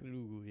trimmer.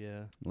 Ooh,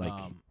 yeah. Like,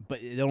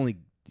 but you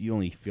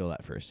only feel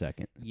that for a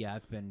second. Yeah,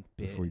 I've been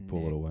bit Before you and pull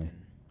it nicked away.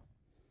 and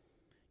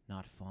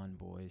Not fun,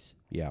 boys.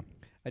 Yeah.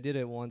 I did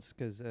it once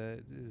because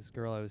this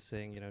girl I was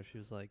seeing, she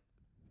was like,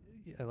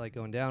 I like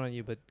going down on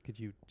you, but could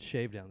you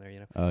shave down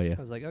there, Oh yeah.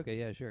 I was like, okay,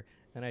 yeah, sure.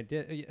 And I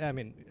did. I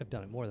mean, I've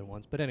done it more than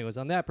once. But anyways,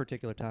 on that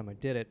particular time, I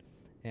did it.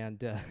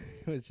 And it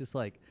was just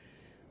like,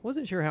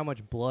 wasn't sure how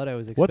much blood I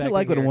was expecting. What's it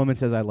like when a here. woman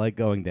says, "I like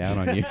going down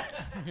on you"?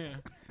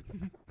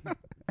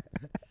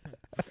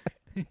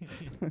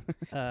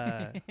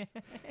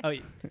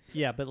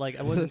 Yeah, but like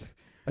I wasn't.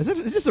 Is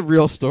this a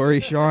real story,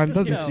 Sean?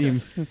 Doesn't No. seem.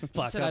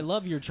 Fuck, Said, I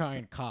love your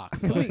giant cock.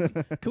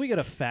 can we get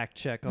a fact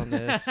check on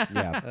this?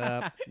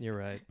 Yeah. You're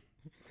right.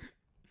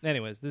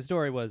 Anyways, the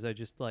story was I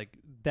just like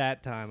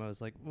that time I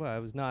was like, well, I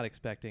was not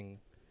expecting.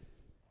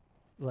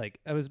 Like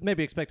I was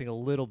maybe expecting a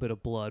little bit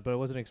of blood, but I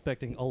wasn't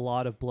expecting a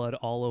lot of blood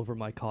all over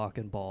my cock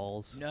and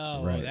balls.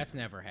 No, Right. that's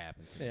never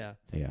happened to me. Yeah.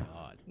 Yeah.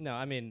 God. No,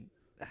 I mean,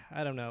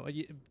 I don't know.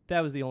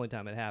 That was the only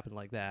time it happened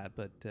like that,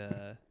 but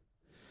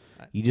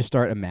You just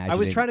start imagining. I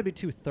was trying to be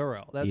too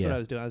thorough. That's what Yeah. I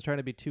was doing. I was trying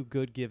to be too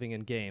good giving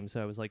in game, so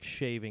I was like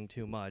shaving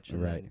too much.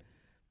 And Right.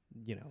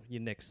 then, you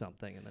nick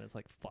something, and then it's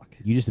like, fuck.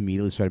 You just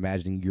immediately start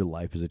imagining your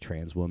life as a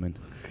trans woman.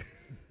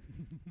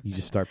 You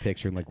just start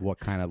picturing like what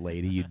kind of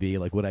lady you'd be.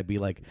 Like, would I be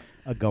like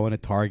a going to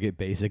Target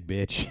basic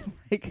bitch,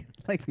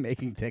 like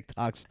making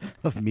TikToks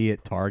of me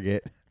at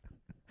Target,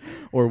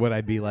 or would I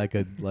be like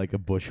a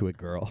Bushwick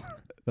girl?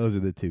 Those are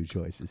the two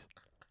choices.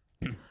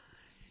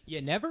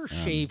 Yeah, never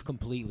shave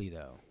completely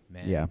though,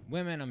 man. Yeah.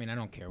 Women, I mean, I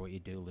don't care what you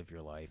do, live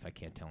your life. I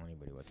can't tell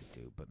anybody what to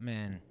do, but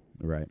man,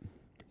 Right.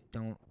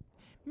 don't.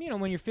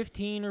 When you're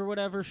 15 or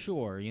whatever,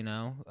 sure, Yeah.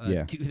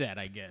 do that,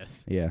 I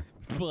guess. Yeah.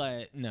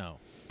 But no.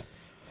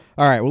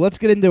 All right. Well, let's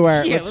get into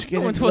our Yeah, let's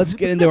get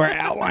into into our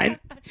outline.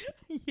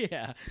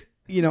 Yeah.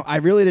 I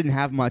really didn't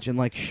have much, and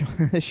like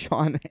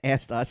Sean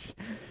asked us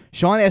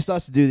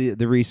to do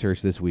the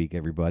research this week,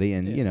 everybody,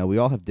 and Yeah. we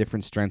all have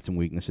different strengths and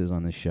weaknesses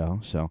on this show.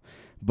 So,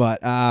 but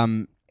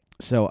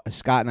so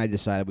Scott and I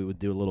decided we would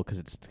do a little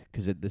because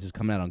this is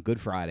coming out on Good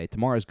Friday.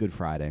 Tomorrow's Good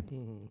Friday,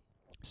 Mm-hmm.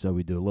 so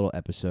we do a little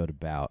episode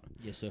about.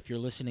 Yeah, so if you're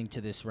listening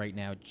to this right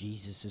now,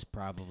 Jesus is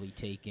probably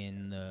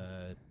taking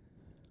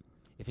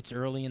if it's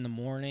early in the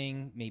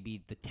morning,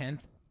 maybe the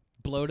 10th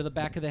blow to the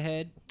back of the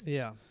head.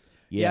 Yeah.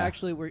 Yeah,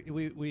 actually,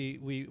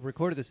 we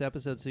recorded this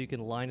episode so you can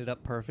line it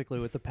up perfectly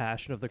with the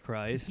Passion of the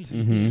Christ.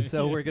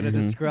 So we're going to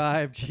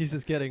describe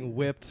Jesus getting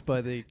whipped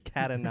by the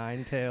cat o'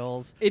 nine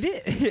tails.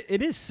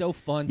 It is so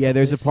fun. Yeah, to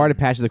there's a listen. part of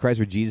Passion of the Christ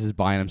where Jesus is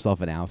buying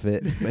himself an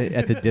outfit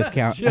at the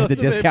discount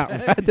Joseph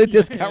at the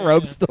discount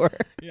robe store.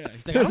 Yeah,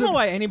 he's like, I don't know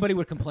why anybody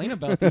would complain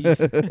about these.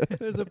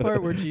 There's a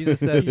part where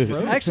Jesus says,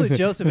 actually,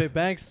 Joseph A.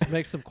 Banks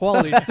makes some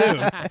quality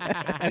suits,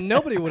 and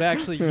nobody would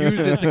actually use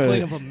it to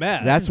clean up a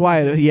mess. That's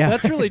why. Yeah,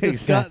 That's really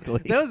disgusting.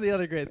 exactly. That was the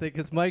other great thing,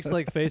 because Mike's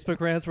like Facebook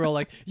rants were all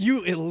like,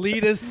 "You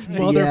elitist Yeah,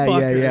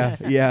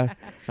 motherfuckers, yeah.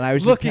 And I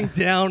was looking just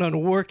down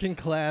on working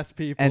class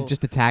people." and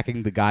just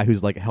attacking the guy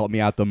who's like helped me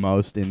out the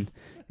most in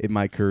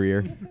my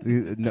career.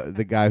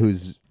 The guy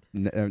who's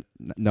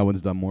no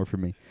one's done more for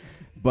me.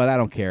 But I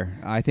don't care.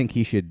 I think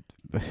he should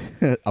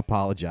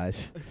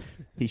apologize.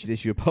 He should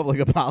issue a public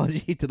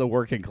apology to the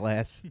working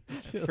class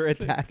for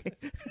attacking.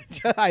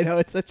 I know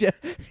it's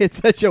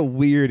such a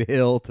weird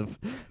hill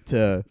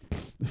to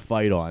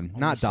fight on,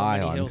 not so die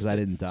many on, hills because I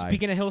to- didn't die.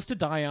 Speaking of hills to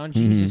die on,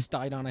 Jesus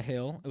died on a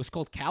hill. It was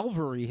called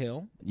Calvary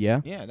Hill.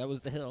 Yeah, Yeah, that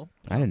was the hill.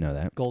 I didn't know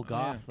that.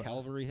 Golgotha. Yeah,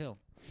 Calvary Hill.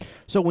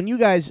 So when you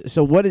guys,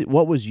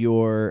 what was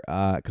your?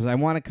 Because I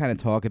want to kind of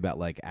talk about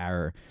like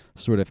our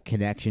sort of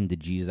connection to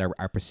Jesus,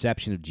 our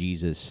perception of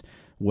Jesus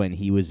when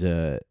he was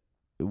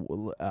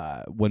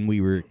when we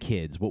were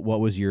kids. What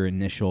was your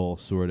initial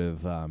sort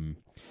of?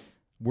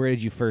 Where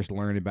did you first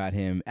learn about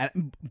him?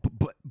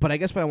 But I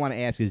guess what I want to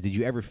ask is, did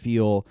you ever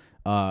feel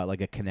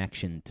like a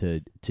connection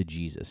to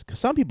Jesus? Because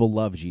some people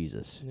love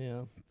Jesus.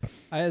 Yeah.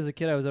 As a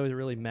kid, I was always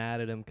really mad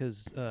at him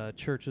because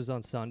church was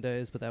on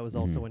Sundays, but that was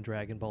also when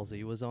Dragon Ball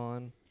Z was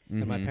on.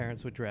 And my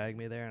parents would drag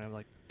me there, and I'm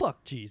like,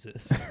 fuck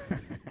Jesus.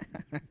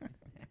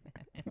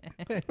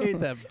 I hate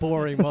that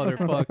boring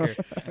motherfucker.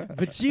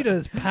 Vegeta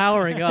is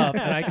powering up,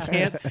 and I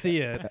can't see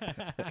it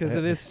because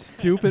of this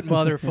stupid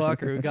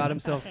motherfucker who got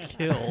himself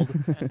killed.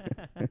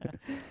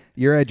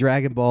 You're a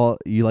Dragon Ball.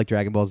 You like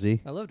Dragon Ball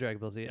Z? I love Dragon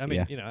Ball Z. I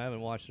mean, I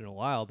haven't watched it in a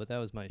while, but that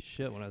was my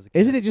shit when I was a kid.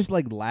 Isn't it just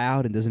like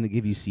loud and doesn't it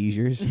give you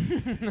seizures?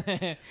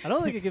 I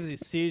don't think it gives you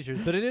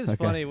seizures, but it is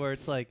Okay. funny where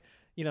it's like,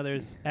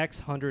 there's X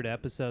hundred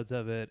episodes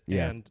of it,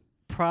 Yeah. and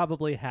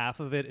probably half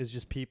of it is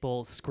just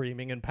people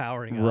screaming and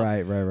powering up.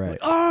 Right. Like,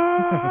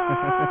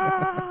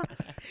 ah!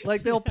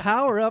 Like they'll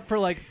power up for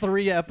like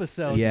 3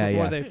 episodes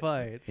before they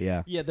fight.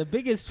 Yeah. Yeah, the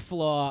biggest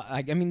flaw,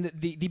 I mean,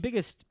 the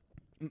biggest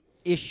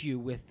issue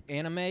with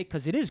anime,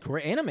 because it is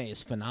great. Anime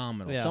is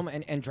phenomenal. Yeah.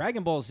 And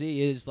Dragon Ball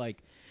Z is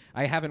like,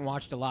 I haven't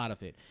watched a lot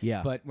of it.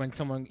 Yeah. But when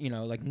someone,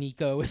 like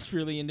Nico is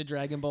really into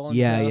Dragon Ball and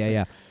Yeah, stuff.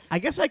 yeah. I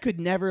guess I could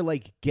never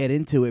like get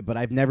into it, but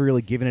I've never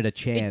really given it a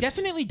chance. It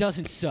definitely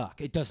doesn't suck.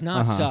 It does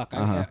not Uh-huh, suck.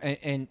 uh-huh.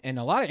 And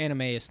a lot of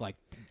anime is like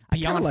kinda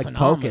beyond like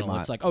phenomenal. Pokemon.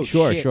 It's like, oh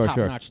Sure, shit, sure, top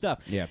sure. notch stuff.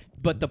 Yeah.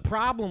 But the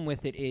problem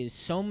with it is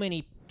so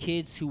many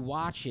kids who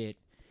watch it,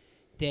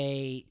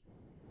 they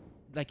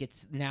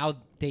it's now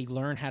they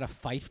learn how to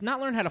fight. Not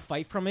learn how to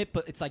fight from it,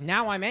 but it's like,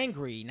 now I'm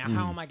angry. Now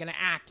how am I going to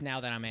act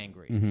now that I'm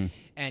angry?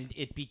 And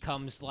it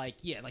becomes like,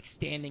 like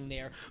standing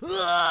there,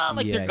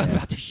 like Yeah, they're yeah.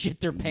 about to shit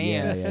their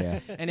pants. yeah.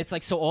 And it's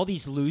like, so all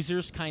these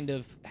losers kind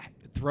of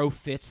throw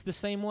fits the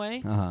same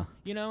way, Uh-huh.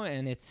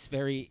 and it's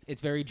very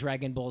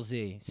Dragon Ball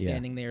Z, Yeah.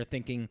 standing there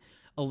thinking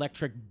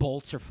electric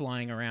bolts are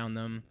flying around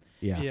them.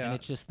 Yeah. And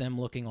it's just them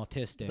looking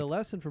autistic. The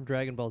lesson from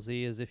Dragon Ball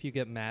Z is if you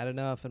get mad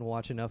enough and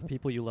watch enough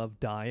people you love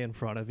die in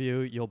front of you,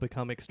 you'll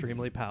become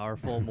extremely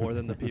powerful more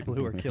than the people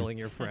who are killing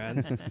your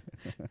friends.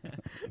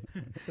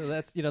 So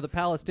that's, the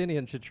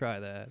Palestinians should try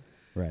that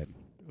Right.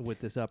 with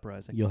this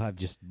uprising. You'll have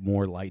just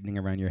more lightning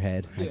around your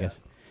head, I guess.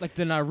 Like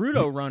the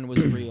Naruto run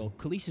was real.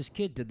 Khaleesi's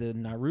kid did the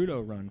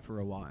Naruto run for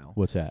a while.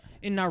 What's that?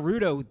 In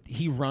Naruto,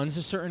 he runs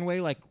a certain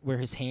way, like where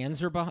his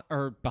hands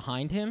are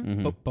behind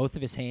him, both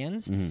of his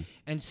hands.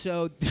 And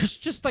so there's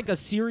just like a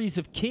series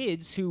of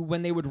kids who,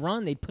 when they would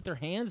run, they'd put their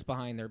hands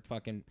behind their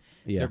fucking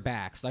their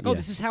backs. Like, oh,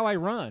 this is how I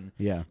run.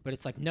 Yeah. But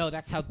it's like, no,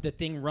 that's how the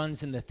thing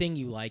runs in the thing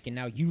you like, and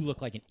now you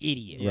look like an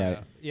idiot.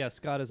 Right. Yeah,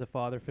 Scott, as a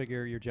father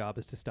figure, your job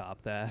is to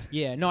stop that.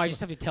 Yeah, no, I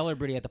just have to tell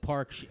everybody at the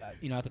park,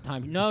 at the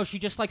time, no, she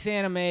just likes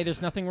anime.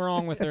 There's nothing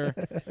wrong with her.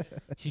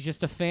 She's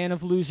just a fan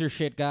of loser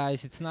shit,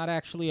 guys. It's not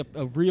actually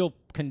a real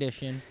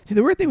condition. See,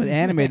 the weird thing with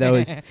anime, though,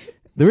 is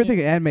the weird thing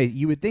with anime,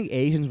 you would think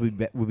Asians would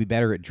be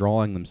better at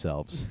drawing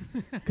themselves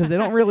because they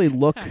don't really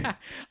look.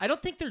 I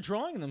don't think they're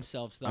drawing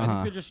themselves, though. I Uh-huh.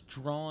 think they're just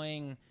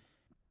drawing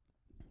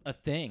a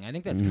thing. I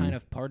think that's kind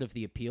of part of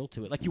the appeal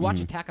to it. Like, you watch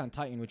Attack on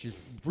Titan, which is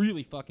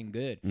really fucking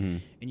good,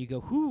 and you go,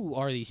 who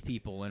are these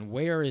people, and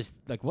where is,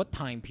 like, what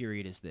time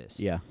period is this?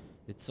 Yeah.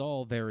 It's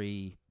all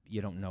very,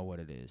 you don't know what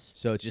it is.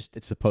 So it's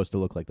supposed to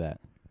look like that.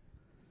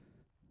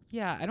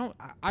 Yeah, I don't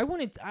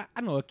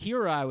know,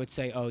 Akira, I would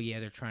say, oh,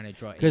 yeah, they're trying to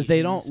draw 'Cause they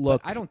Asians, don't but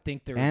look I don't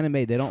think they're anime,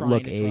 they don't trying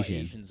look to draw Asian.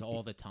 Asians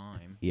all the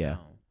time. Yeah.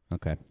 No.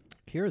 Okay.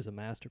 Kira's a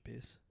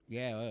masterpiece.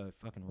 Yeah,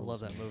 fucking I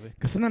rules. love that movie.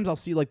 Because sometimes I'll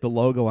see like the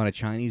logo on a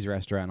Chinese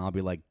restaurant, and I'll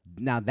be like,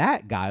 now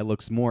that guy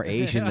looks more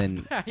Asian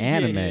than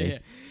anime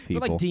people.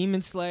 But like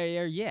Demon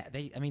Slayer, yeah,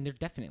 they're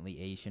definitely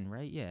Asian,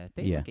 right? Yeah,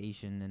 they look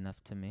Asian enough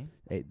to me.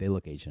 They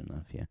look Asian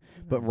enough, yeah.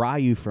 But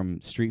Ryu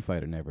from Street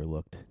Fighter never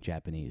looked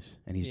Japanese,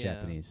 and he's Yeah.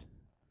 Japanese.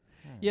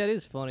 Yeah, it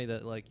is funny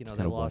that like they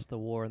kinda lost the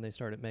war and they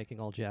started making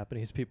all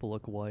Japanese people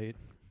look white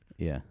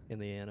Yeah, in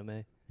the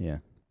anime. yeah.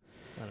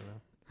 I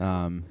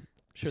don't know.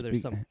 Sure,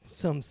 there's Speak-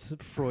 some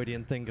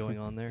Freudian thing going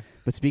on there.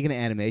 But speaking of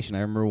animation, I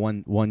remember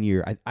one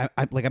year,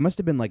 I must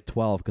have been like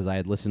 12 because I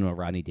had listened to a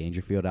Rodney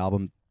Dangerfield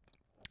album,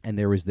 and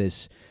there was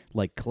this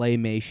like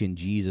claymation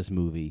Jesus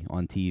movie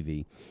on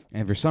TV,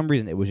 and for some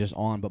reason it was just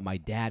on. But my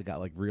dad got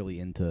like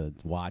really into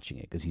watching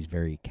it because he's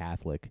very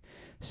Catholic,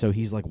 so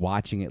he's like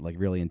watching it like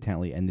really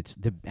intently, and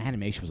the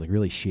animation was like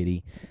really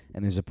shitty.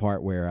 And there's a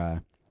part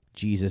where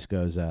Jesus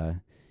goes.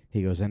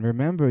 He goes, and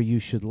remember, you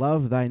should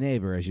love thy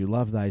neighbor as you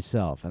love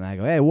thyself. And I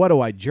go, hey, what do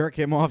I jerk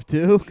him off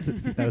too?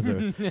 That was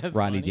a Rodney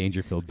funny.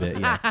 Dangerfield bit.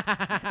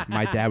 Yeah.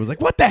 My dad was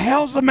like, what the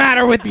hell's the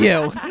matter with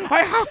you?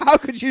 How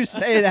could you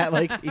say that?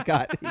 Like he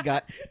got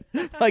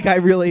like I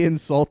really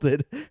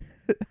insulted,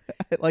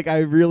 like I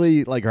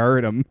really like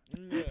hurt him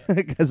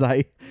because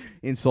I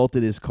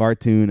insulted his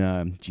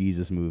cartoon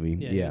Jesus movie.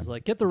 Yeah, Yeah, he was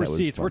like, get the That was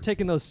receipts. We're fun.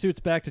 taking those suits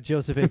back to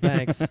Joseph A.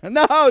 Banks.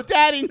 No,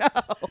 Daddy,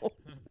 no.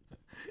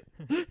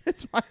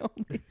 It's my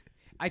only.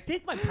 I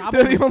think my They're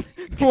problem. the only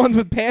the ones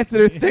with pants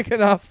that are thick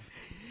enough.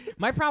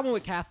 My problem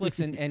with Catholics,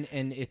 and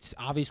it's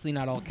obviously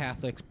not all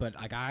Catholics, but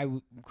like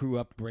grew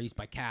up raised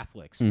by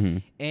Catholics,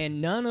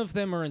 and none of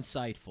them are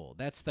insightful.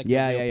 That's the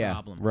real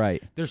problem.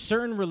 Right. There's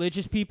certain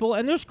religious people,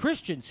 and there's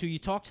Christians who you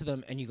talk to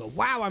them and you go,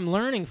 wow, I'm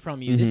learning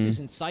from you. This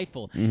is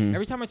insightful.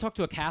 Every time I talk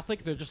to a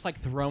Catholic, they're just like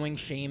throwing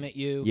shame at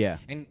you. Yeah.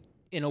 And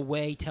in a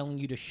way telling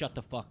you to shut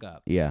the fuck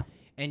up. Yeah.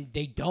 And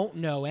they don't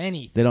know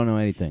anything. They don't know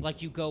anything.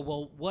 Like you go,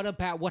 well,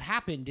 what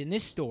happened in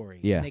this story?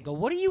 Yeah. And they go,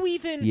 what are you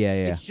even? Yeah.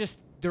 It's just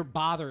they're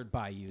bothered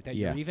by you that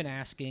Yeah. you're even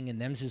asking, and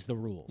them's is the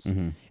rules.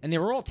 And they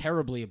were all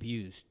terribly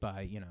abused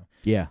by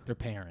Yeah. their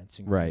parents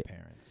and Right.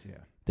 grandparents. Yeah,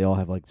 They all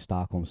have like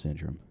Stockholm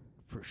syndrome.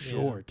 for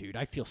sure, dude.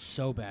 I feel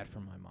so bad for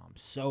my mom.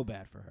 So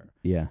bad for her.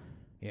 Yeah.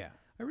 Yeah.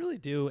 I really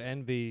do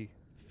envy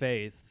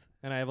faith,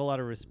 and I have a lot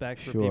of respect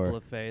for Sure. people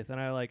of faith. And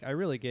I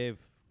really gave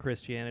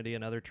Christianity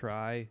another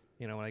try.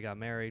 When I got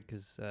married,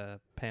 because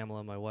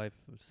Pamela, my wife,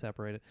 was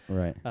separated.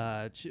 Right.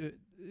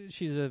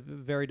 She's a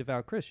very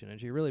devout Christian, and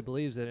she really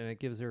believes it, and it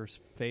gives her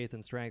faith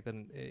and strength.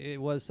 And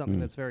it was something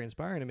that's very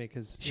inspiring to me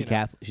because She's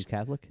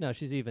Catholic. No,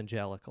 she's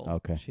evangelical.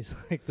 Okay. She's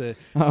like the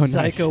Oh, nice.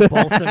 psycho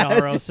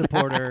Bolsonaro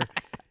supporter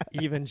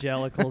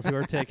evangelicals who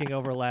are taking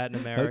over Latin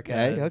America.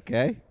 Okay.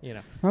 Okay.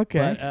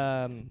 Okay.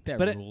 That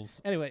But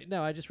rules. anyway,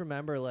 no, I just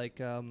remember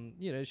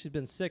she's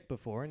been sick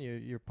before, and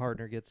your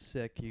partner gets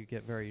sick, you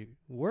get very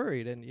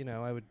worried, and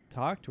I would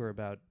talk to her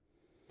about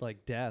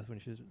like death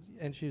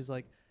and she was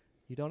like,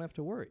 you don't have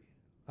to worry.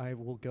 I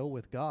will go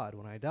with God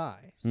when I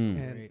die.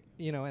 And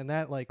and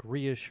that like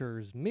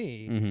reassures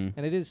me.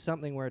 And it is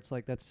something where it's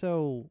like that's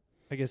so,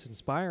 I guess,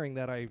 inspiring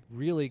that I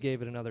really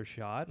gave it another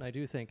shot. And I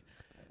do think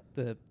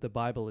the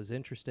Bible is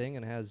interesting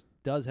and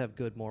does have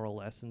good moral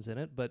lessons in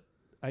it, but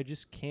I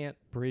just can't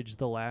bridge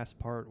the last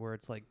part where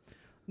it's like,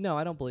 no,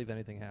 I don't believe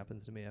anything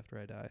happens to me after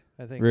I die.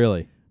 I think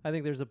Really? I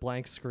think there's a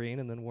blank screen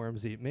and then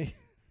worms eat me,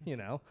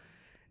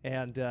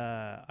 and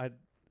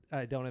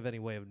I don't have any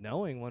way of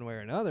knowing one way or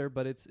another,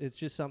 but it's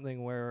just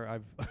something where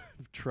I've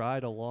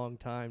tried a long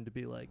time to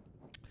be like,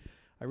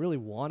 I really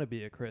want to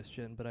be a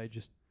Christian, but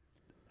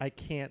I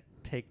can't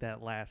take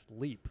that last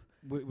leap.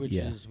 Which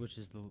Yeah. is what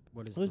is It the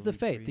leap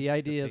faith, for the you?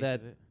 idea faith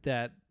of it?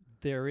 that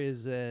there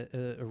is a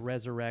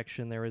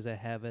resurrection, there is a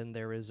heaven,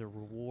 there is a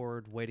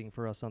reward waiting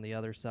for us on the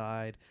other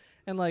side,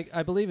 and like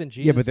I believe in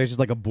Jesus. Yeah, but there's just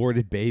like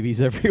aborted babies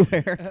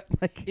everywhere.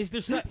 Like Is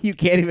there so- you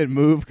can't even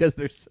move because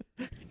there's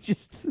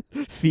just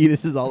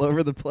fetuses all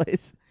over the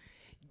place.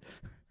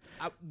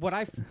 What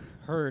I've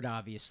heard,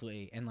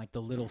 obviously, and like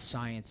the little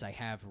science I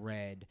have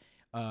read,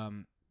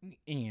 and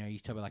you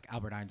talk about like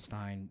Albert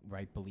Einstein,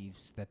 right,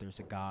 believes that there's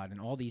a God, and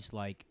all these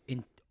like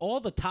all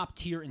the top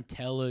tier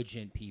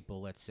intelligent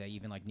people, let's say,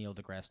 even like Neil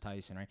deGrasse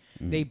Tyson, right,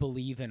 they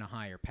believe in a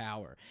higher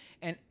power,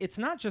 and it's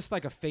not just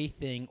like a faith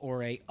thing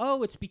or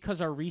it's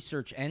because our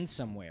research ends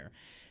somewhere.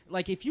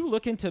 Like if you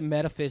look into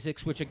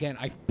metaphysics, which again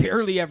I've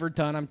barely ever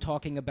done, I'm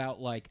talking about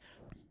like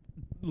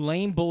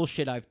lame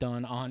bullshit I've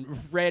done on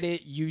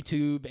Reddit,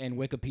 YouTube, and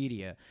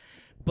Wikipedia.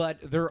 But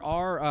there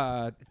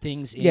are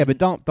things in... Yeah, but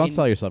don't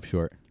sell yourself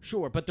short.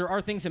 Sure, but there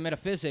are things in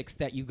metaphysics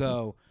that you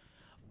go,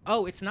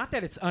 oh, it's not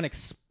that it's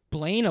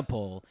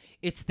unexplainable,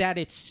 it's that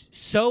it's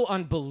so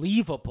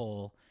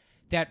unbelievable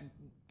that...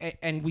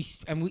 And we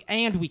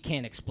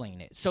can't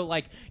explain it. So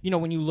like,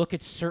 when you look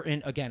at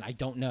certain, again, I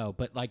don't know,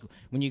 but like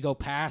when you go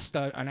past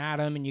an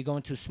atom and you go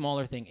into a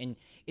smaller thing, and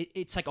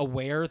it's like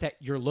aware that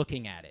you're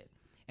looking at it.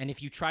 And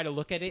if you try to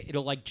look at it,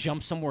 it'll like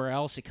jump somewhere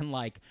else. It can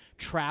like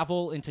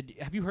travel into.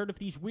 Have you heard of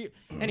these weird?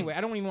 Anyway,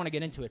 I don't even want to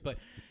get into it, but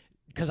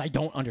because I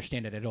don't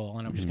understand it at all,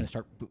 and I'm just gonna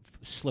start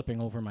slipping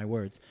over my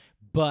words.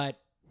 But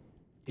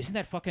isn't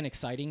that fucking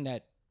exciting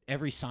that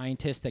every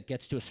scientist that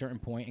gets to a certain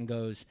point and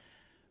goes,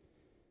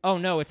 oh,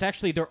 no, it's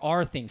actually there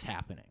are things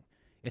happening.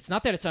 It's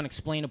not that it's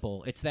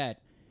unexplainable. It's that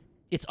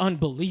it's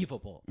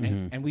unbelievable.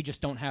 And we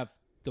just don't have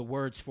the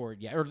words for it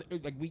yet. Or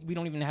like we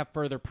don't even have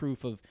further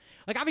proof of,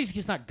 like, obviously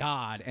it's not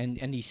God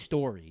and these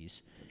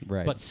stories.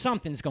 Right. But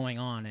something's going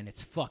on, and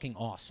it's fucking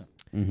awesome.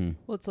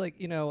 Well, it's like,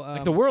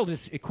 Like the world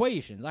is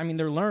equations. I mean,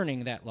 they're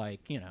learning that,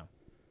 like,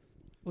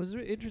 was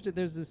interested.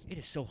 There's this. It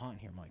is so hot in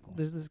here, Michael.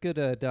 There's this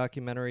good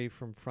documentary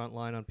from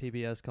Frontline on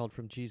PBS called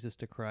 "From Jesus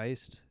to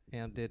Christ,"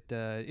 and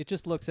it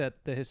just looks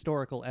at the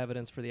historical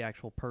evidence for the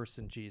actual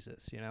person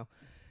Jesus,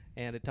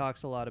 and it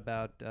talks a lot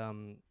about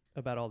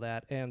all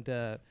that.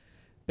 And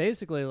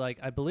basically, like,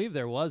 I believe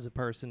there was a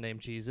person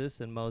named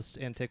Jesus, and most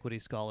antiquity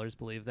scholars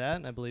believe that,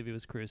 and I believe he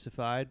was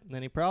crucified. And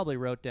then he probably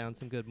wrote down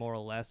some good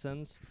moral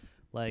lessons.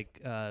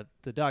 Like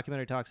the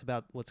documentary talks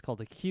about what's called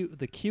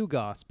the Q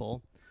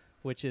gospel,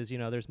 which is,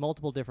 there's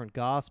multiple different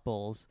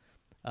gospels,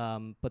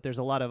 but there's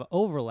a lot of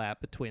overlap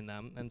between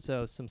them. And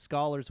so some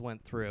scholars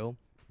went through,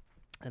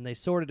 and they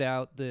sorted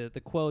out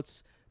the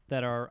quotes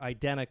that are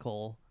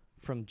identical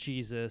from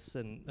Jesus,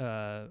 and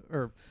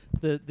or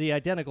the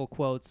identical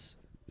quotes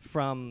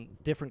from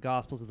different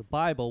gospels of the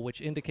Bible,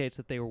 which indicates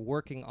that they were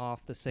working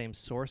off the same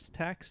source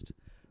text.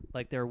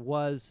 Like, there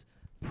was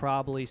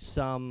probably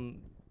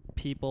some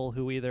people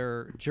who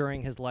either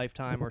during his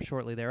lifetime or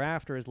shortly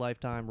thereafter his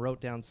lifetime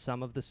wrote down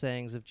some of the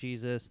sayings of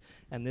Jesus,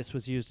 and this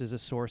was used as a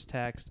source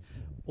text,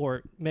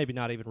 or maybe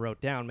not even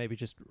wrote down, maybe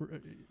just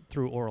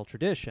through oral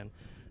tradition.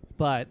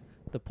 But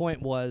the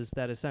point was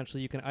that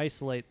essentially you can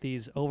isolate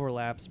these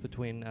overlaps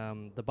between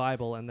the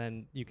Bible, and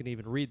then you can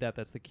even read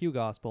that's the Q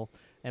gospel,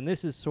 and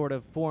this is sort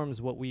of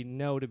forms what we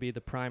know to be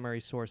the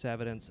primary source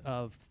evidence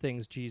of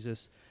things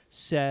Jesus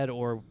said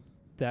or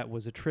that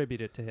was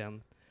attributed to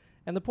him.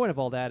 And the point of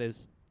all that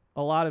is,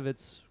 a lot of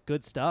it's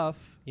good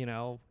stuff,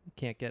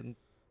 can't get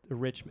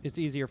it's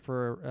easier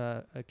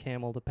for a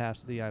camel to pass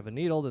through the eye of a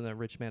needle than a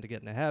rich man to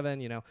get into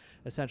heaven.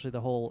 Essentially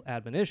the whole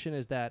admonition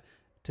is that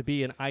to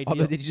be an ideal.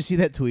 Although, did you see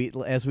that tweet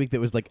last week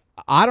that was like,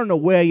 I don't know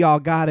where y'all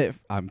got it.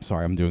 I'm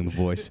sorry, I'm doing the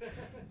voice.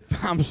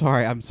 I'm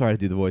sorry to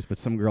do the voice, but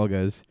some girl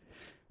goes,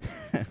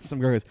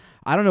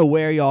 I don't know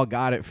where y'all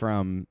got it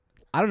from.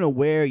 I don't know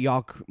where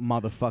y'all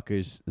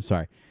motherfuckers.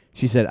 Sorry.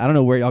 She said, I don't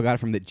know where y'all got it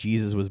from that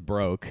Jesus was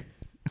broke.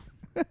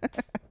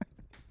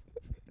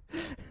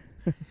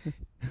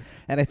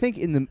 And I think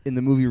in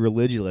the movie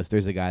Religulous,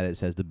 there's a guy that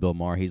says to Bill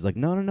Maher, he's like,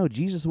 no,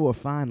 Jesus wore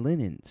fine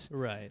linens.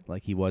 Right.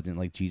 Like, he wasn't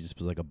like Jesus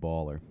was like a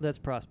baller. That's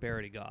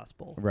prosperity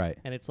gospel. Right.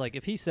 And it's like,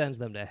 if he sends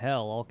them to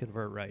hell, I'll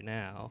convert right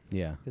now.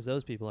 Yeah. Because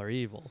those people are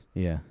evil.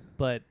 Yeah.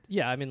 But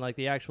yeah, I mean, like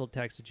the actual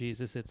text of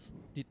Jesus, it's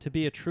to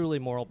be a truly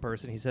moral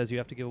person. He says you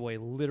have to give away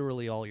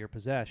literally all your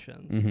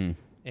possessions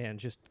and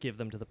just give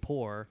them to the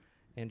poor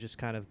and just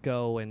kind of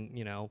go and,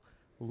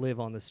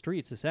 live on the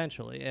streets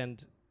essentially.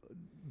 And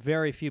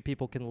very few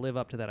people can live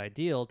up to that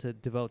ideal to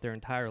devote their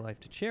entire life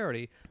to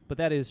charity, but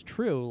that is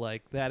true.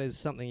 Like, that is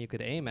something you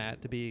could aim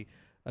at. To be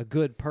a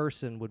good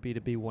person would be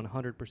to be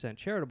 100%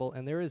 charitable,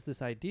 and there is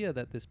this idea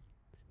that this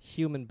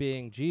human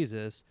being,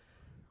 Jesus,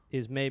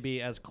 is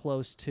maybe as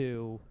close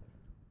to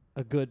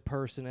a good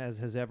person as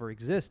has ever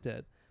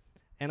existed.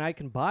 And I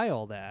can buy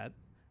all that,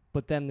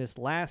 but then this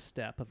last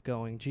step of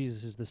going,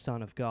 Jesus is the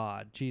Son of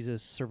God,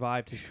 Jesus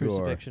survived his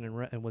crucifixion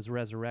and was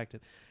resurrected,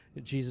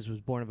 Jesus was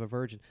born of a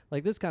virgin.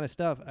 Like, this kind of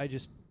stuff,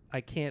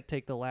 I can't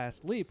take the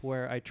last leap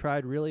where I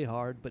tried really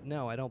hard, but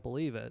no, I don't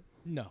believe it.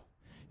 No.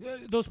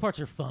 Those parts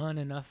are fun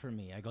enough for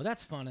me. I go,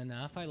 that's fun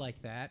enough. I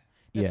like that.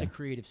 That's a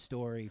creative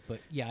story.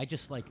 But, yeah, I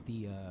just like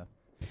the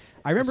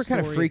I remember kind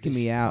of freaking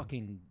me out.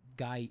 Fucking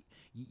guy,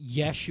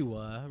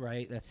 Yeshua,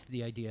 right? That's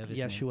the idea of his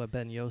Yeshua name.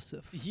 ben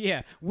Yosef.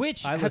 Yeah,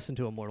 which I listened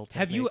to Immortal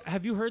Technique.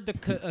 Have you heard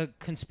the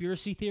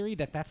conspiracy theory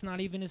that's not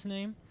even his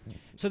name?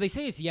 So they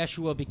say it's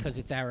Yeshua because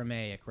it's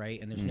Aramaic,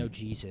 right? And there's no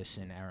Jesus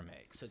in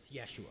Aramaic, so it's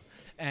Yeshua.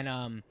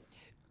 And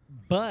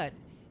but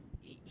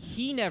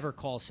he never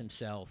calls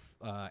himself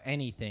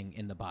anything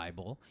in the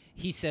Bible.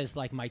 He says,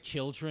 like, my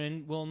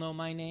children will know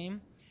my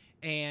name.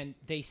 And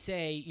they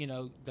say,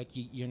 like,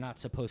 you're not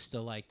supposed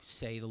to, like,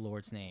 say the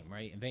Lord's name,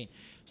 right, in vain.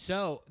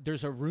 So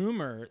there's a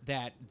rumor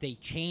that they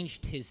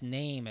changed his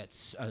name at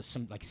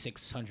some, like,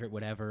 600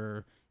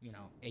 whatever,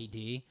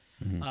 A.D.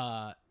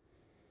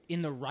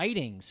 In the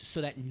writings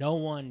so that no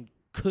one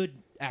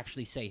could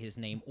actually say his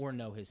name or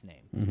know his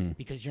name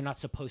because you're not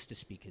supposed to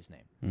speak his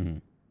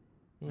name.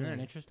 Isn't that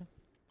interesting?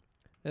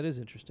 That is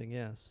interesting,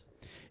 yes.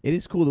 It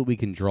is cool that we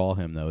can draw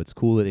him, though. It's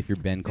cool that if you're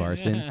Ben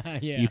Carson,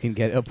 you can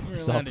get a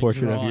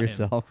self-portrait of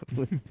yourself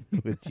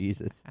with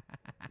Jesus.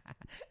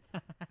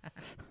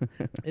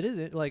 It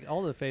is, like,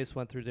 all the faiths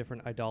went through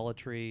different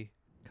idolatry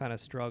kind of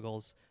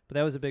struggles, but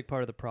that was a big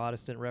part of the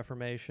Protestant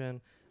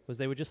Reformation, was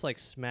they would just, like,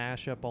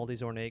 smash up all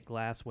these ornate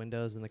glass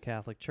windows in the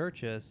Catholic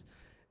churches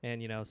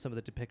and, some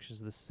of the depictions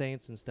of the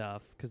saints and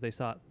stuff, because they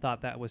thought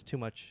that was too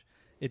much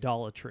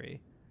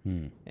idolatry.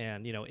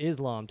 And,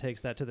 Islam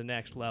takes that to the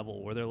next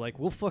level where they're like,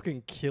 we'll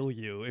fucking kill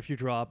you if you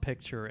draw a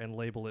picture and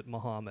label it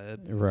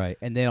Muhammad. Right.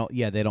 And they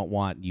don't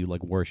want you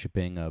like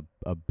worshiping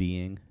a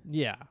being.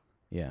 Yeah.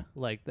 Yeah.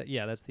 Like that.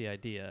 Yeah, that's the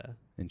idea.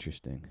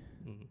 Interesting.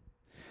 Mm.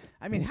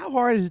 I mean, how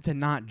hard is it to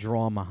not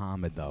draw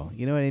Muhammad, though?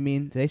 You know what I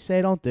mean? They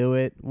say don't do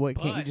it. What,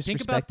 can't you But just think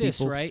respect about this,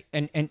 people's- right?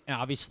 And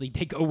obviously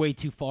they go way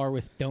too far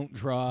with don't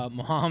draw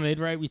Muhammad,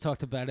 right? We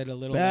talked about it a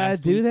little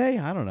last do week. they?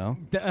 I don't know.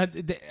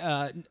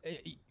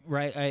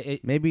 Right.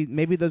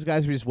 Maybe those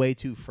guys were just way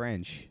too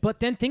French. But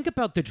then think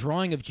about the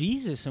drawing of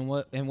Jesus and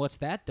what's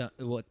that done?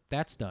 What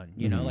that's done?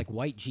 You know, like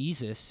white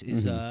Jesus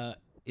is a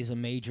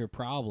major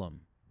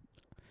problem,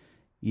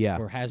 Yeah.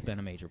 or has been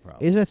a major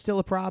problem. Is that still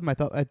a problem?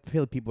 I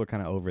feel like people are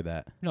kind of over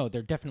that. No,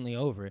 they're definitely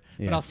over it.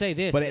 Yeah. But I'll say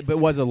this: But it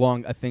was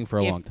a thing for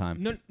a long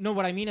time. No,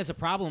 what I mean as a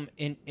problem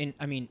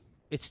I mean,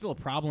 it's still a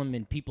problem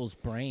in people's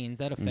brains.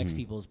 That affects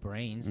people's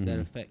brains. That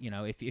affect,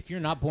 if you're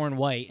not born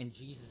white and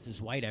Jesus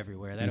is white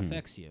everywhere, that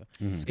affects you.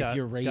 Scott, If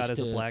you're raised Scott as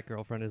a to- black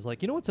girlfriend is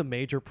like, what's a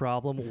major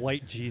problem?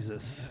 White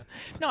Jesus.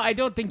 No, I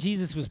don't think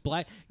Jesus was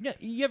black.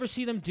 You ever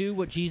see them do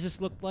what Jesus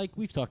looked like?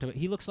 We've talked about.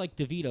 He looks like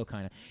DeVito,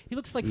 kind of. He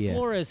looks like Yeah.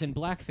 Flores in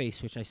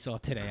blackface, which I saw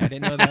today. I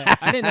didn't know that.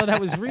 I didn't know that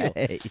was real.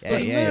 Hey,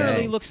 But he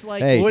literally looks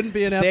like. Hey, Wouldn't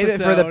be an save it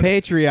for the episode.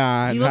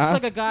 Patreon. He looks huh?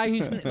 like a guy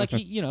who's like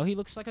he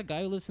looks like a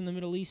guy who lives in the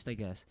Middle East, I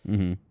guess.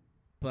 Mm-hmm.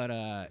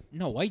 But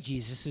no, white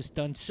Jesus has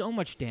done so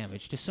much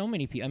damage to so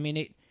many people. I mean,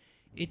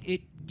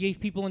 it gave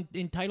people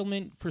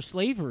entitlement for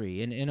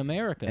slavery in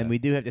America. And we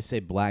do have to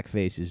say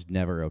blackface is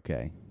never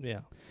okay. Yeah.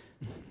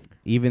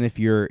 Even if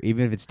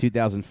it's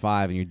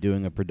 2005 and you're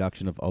doing a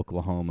production of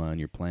Oklahoma and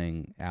you're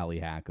playing Allie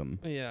Hackham.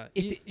 Yeah.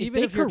 If Even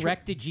they if you're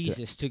corrected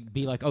Jesus to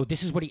be like, oh,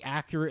 this is what he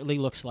accurately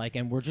looks like,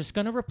 and we're just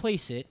gonna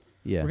replace it.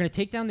 Yeah. We're gonna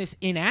take down this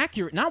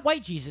inaccurate, not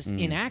white Jesus,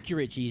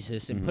 inaccurate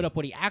Jesus, and put up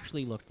what he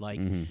actually looked like.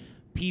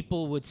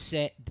 People would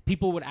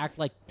act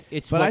like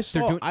it's But what I saw-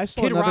 they're doing. I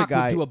saw Kid another Rock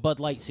guy- would do a Bud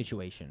Light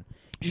situation.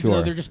 Even Sure.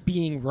 though they're just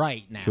being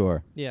right now.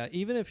 Sure. Yeah,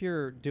 even if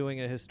you're doing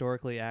a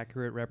historically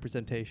accurate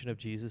representation of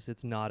Jesus,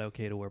 it's not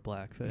okay to wear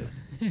blackface.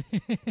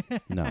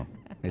 No,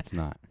 it's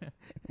not.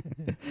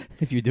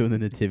 If you're doing the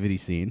nativity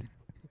scene.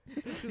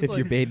 If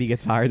your baby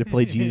gets hired to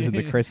play Jesus in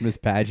the Christmas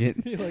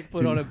pageant. You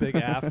put on a big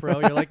afro.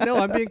 You're like, no,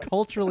 I'm being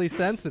culturally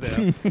sensitive.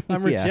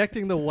 I'm Yeah.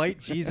 rejecting the white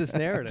Jesus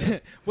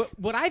narrative.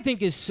 What I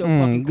think is so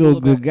fucking Goo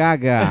cool goo about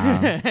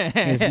gaga.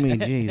 It's me,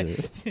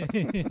 Jesus.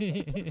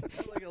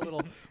 Like a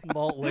little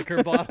malt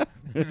liquor bottle.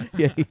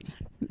 Yeah.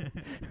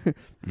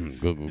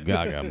 Goo goo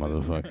gaga,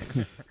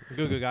 motherfucker.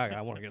 Goo goo gaga,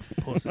 I want to get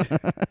some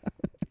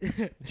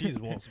pussy. Jesus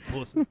wants some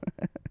pussy.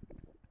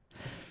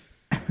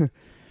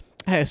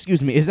 Hey,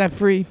 excuse me, is that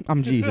free?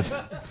 I'm Jesus.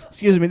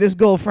 Excuse me, this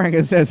gold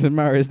frankincense and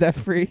myrrh, is that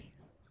free?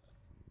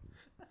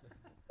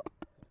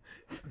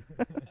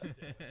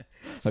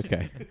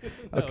 Okay.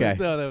 Okay.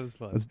 No, that was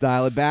fun. Let's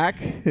dial it back.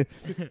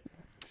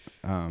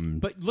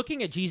 But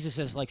looking at Jesus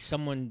as like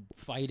someone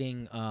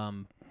fighting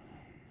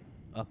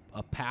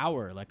a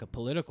power, like a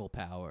political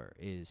power,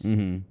 is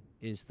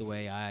the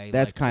way I.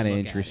 That's like to kinda look at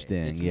it.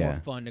 interesting, It's yeah.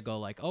 more fun to go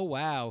like, oh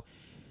wow,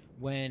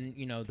 when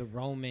the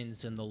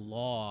Romans and the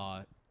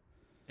law,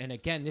 and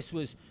again this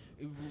was.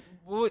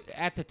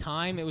 At the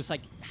time, it was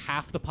like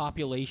half the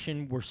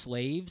population were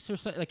slaves, or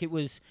something. Like it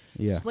was,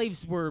 Yeah.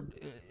 slaves were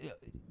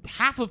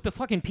half of the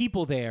fucking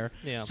people there.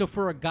 Yeah. So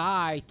for a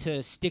guy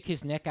to stick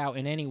his neck out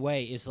in any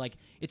way is like,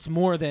 it's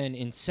more than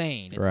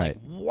insane. It's like,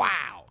 Right.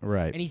 wow.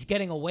 Right. And he's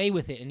getting away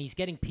with it, and he's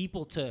getting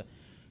people to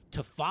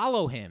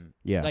follow him.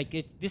 Yeah.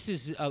 Like this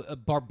is a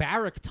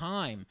barbaric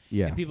time.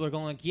 Yeah. And people are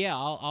going like, yeah,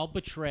 I'll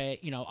betray.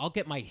 I'll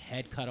get my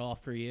head cut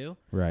off for you.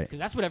 Right. Because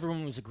that's what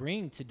everyone was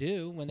agreeing to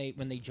do when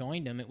they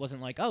joined him. It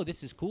wasn't like, oh,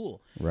 this is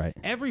cool. Right.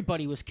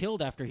 Everybody was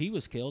killed after he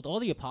was killed.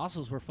 All the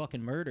apostles were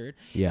fucking murdered.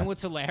 Yeah. And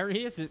what's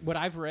hilarious, what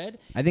I've read,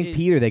 I think is,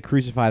 Peter, they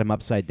crucified him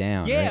upside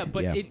down. yeah, right?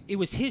 but it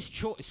was his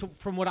choice. So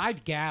from what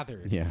I've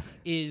gathered, Yeah.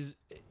 is.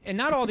 And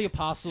not all the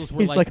apostles were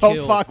He's like, killed,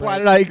 oh, fuck, why right?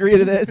 did I agree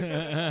to this?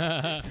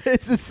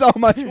 This is so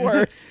much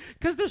worse.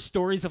 Because there's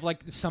stories of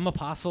like some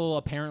apostle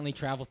apparently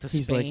traveled to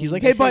He's Spain.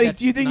 like, They hey, say buddy, that's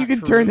do you think you not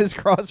can turn true. this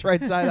cross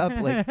right side up?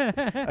 Like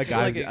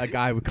a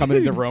guy coming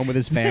into Rome with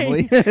his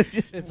family.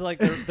 Just, It's like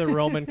the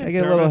Roman I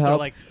get a little conservatives are help.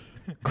 like,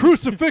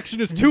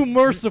 crucifixion is too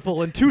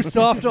merciful and too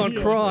soft on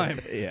crime.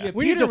 yeah.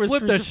 We need Peter to was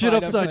flip that shit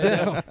crucified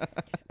upside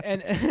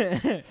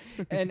down.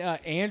 And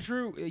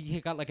Andrew,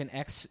 he got like an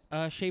X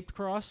shaped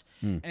cross,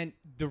 and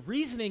the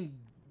reasoning,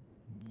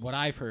 what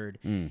I've heard,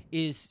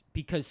 is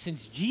because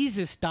since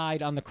Jesus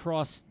died on the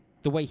cross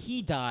the way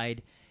he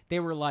died, they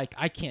were like,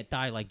 I can't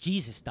die like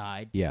Jesus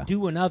died. Yeah.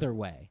 Do another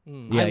way.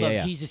 Yeah, I love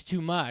yeah. Jesus too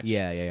much.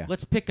 Yeah.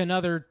 Let's pick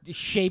another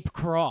shape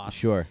cross.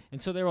 Sure. And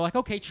so they were like,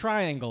 okay,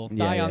 triangle.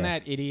 Yeah, Die on yeah.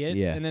 that, idiot.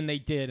 Yeah. And then they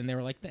did, and they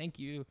were like, thank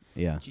you,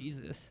 Yeah.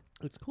 Jesus.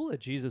 It's cool that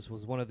Jesus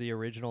was one of the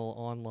original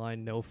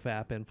online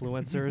no-fap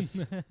influencers.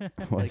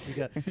 Was- Like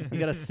you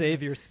got to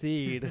save your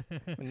seed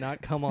and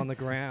not come on the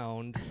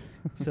ground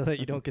so that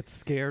you don't get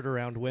scared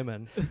around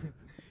women.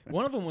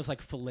 One of them was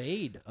like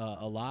filleted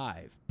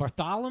alive.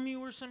 Bartholomew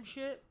or some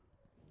shit.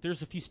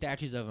 There's a few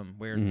statues of him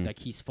where like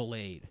he's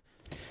filleted.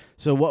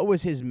 So what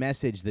was his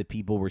message that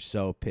people were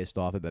so pissed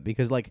off about?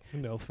 Because like,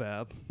 No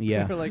fab.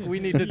 yeah. We're like, we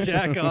need to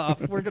jack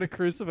off. We're going to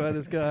crucify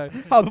this guy.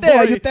 How Before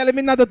dare he- you telling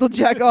me not to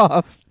jack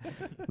off?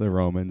 The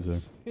Romans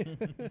are.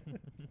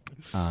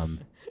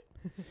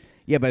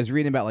 Yeah, but I was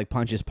reading about like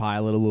Pontius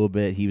Pilate a little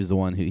bit. He was the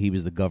one he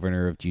was the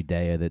governor of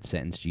Judea that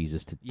sentenced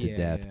Jesus to Yeah,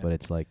 death. yeah. But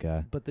it's like,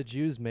 But the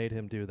Jews made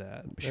him do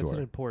that. That's Sure. an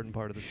important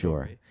part of the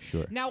sure, story.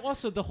 sure. Now,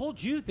 also the whole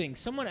Jew thing.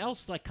 Someone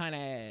else like kind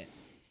of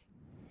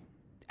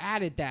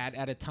added that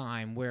at a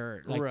time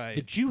where like Right.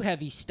 the Jew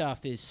heavy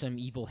stuff is some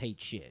evil hate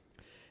shit.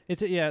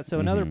 So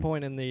another Mhm.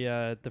 point in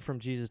the From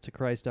Jesus to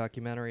Christ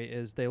documentary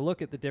is they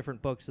look at the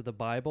different books of the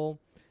Bible,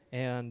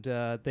 and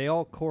they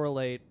all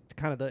correlate.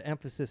 Kind of the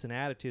emphasis and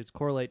attitudes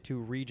correlate to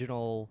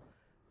regional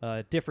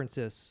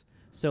differences.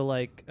 So,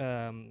 like,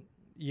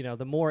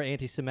 the more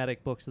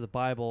anti-Semitic books of the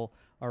Bible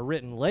are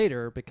written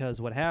later because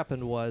what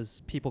happened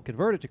was people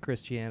converted to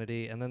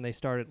Christianity, and then they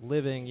started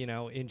living,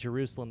 in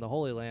Jerusalem, the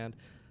Holy Land,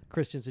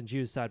 Christians and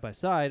Jews side by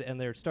side,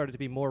 and there started to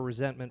be more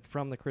resentment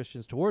from the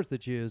Christians towards the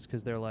Jews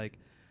because they're like,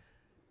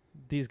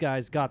 these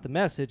guys got the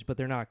message, but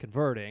they're not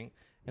converting.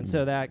 And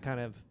so that kind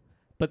of,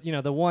 but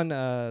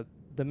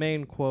the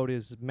main quote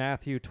is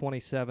Matthew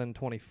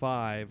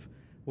 27:25,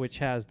 which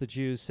has the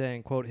Jews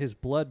saying, quote, "His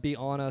blood be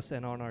on us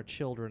and on our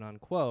children,"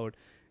 unquote.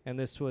 And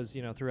this was,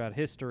 throughout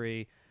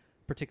history,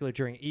 particularly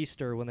during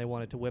Easter when they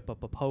wanted to whip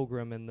up a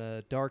pogrom in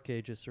the Dark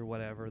Ages or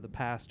whatever, the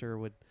pastor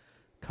would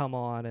come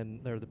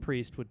on or the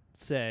priest would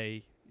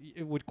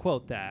would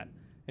quote that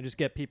and just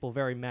get people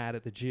very mad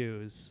at the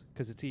Jews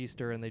because it's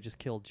Easter and they just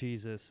killed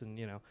Jesus. And,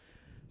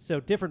 so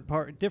different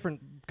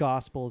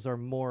gospels are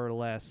more or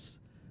less,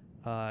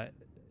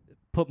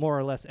 put more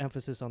or less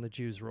emphasis on the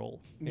Jews'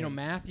 role. You know,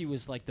 Matthew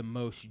was like the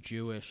most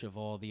Jewish of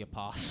all the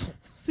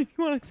apostles, if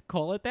you want to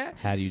call it that.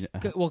 How do you?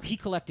 Well, he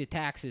collected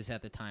taxes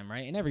at the time,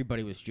 right? And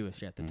everybody was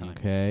Jewish at the time.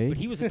 Okay. But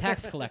he was a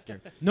tax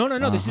collector. No.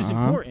 This is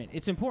important.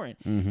 It's important.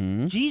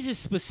 Mm-hmm. Jesus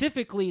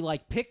specifically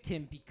like picked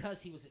him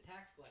because he was a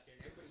tax collector,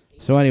 and everybody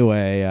hated So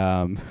anyway,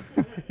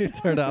 You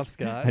turned off,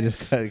 Scott. I just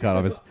cut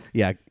off his.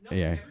 Yeah, No,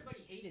 yeah.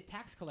 everybody hated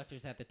tax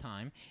collectors at the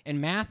time, and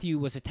Matthew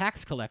was a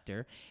tax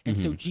collector, and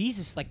so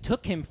Jesus like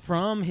took him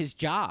from his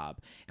job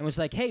and was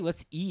like, "Hey,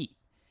 let's eat."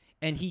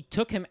 And he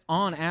took him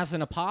on as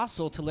an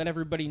apostle to let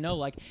everybody know,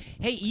 like,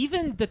 hey,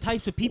 even the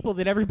types of people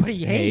that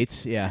everybody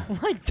hates, Yeah.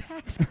 like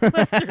tax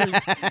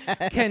collectors,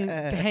 can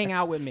hang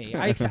out with me.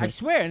 I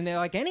swear, and they're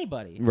like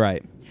anybody.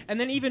 Right. And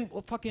then even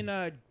fucking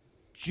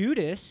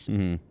Judas,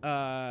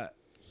 Mm-hmm.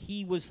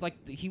 he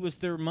was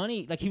their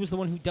money, like he was the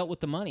one who dealt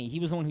with the money.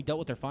 He was the one who dealt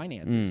with their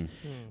finances.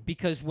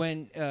 Because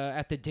when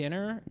at the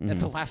dinner,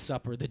 at the Last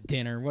Supper, at the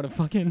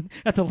Last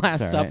It's all right,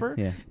 Supper,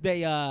 yeah.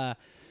 they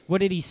what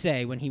did he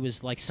say when he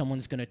was like,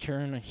 someone's gonna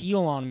turn a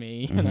heel on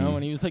me, you know?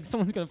 And he was like,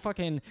 someone's gonna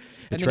fucking, and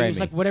then Betray he was me.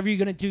 like, whatever you're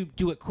gonna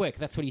do it quick.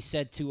 That's what he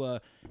said to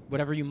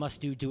whatever you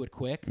must do it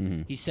quick.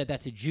 He said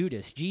that to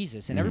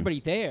Jesus, and everybody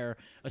there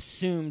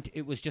assumed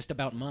it was just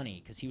about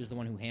money because he was the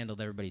one who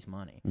handled everybody's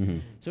money.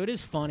 So it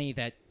is funny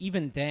that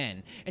even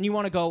then, and you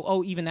want to go,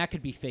 oh, even that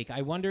could be fake.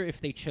 I wonder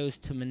if they chose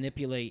to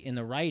manipulate in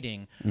the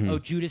writing, oh,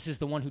 Judas is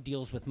the one who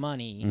deals with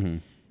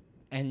money.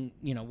 And,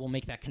 we'll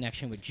make that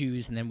connection with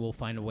Jews, and then we'll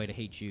find a way to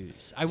hate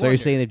Jews. So you're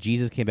saying if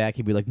Jesus came back,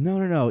 he'd be like,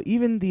 no,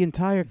 even the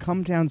entire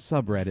Come Down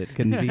subreddit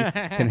can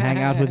hang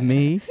out with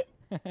me.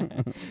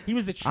 he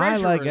was the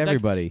treasurer. I like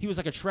everybody. He was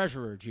like a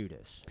treasurer,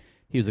 Judas.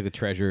 He was like the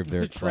treasurer of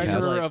their The treasurer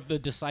clubhouse. of the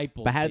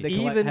disciples. But how did they basically.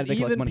 collect- how did they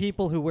collect Even money?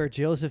 people who wear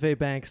Joseph A.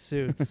 Banks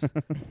suits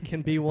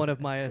can be one of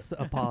my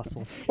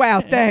apostles.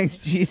 Wow, thanks,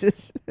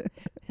 Jesus.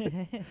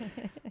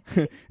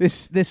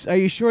 This are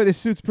you sure this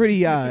suit's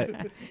pretty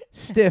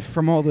stiff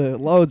from all the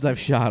loads I've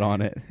shot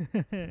on it?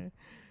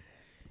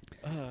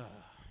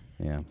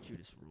 Yeah.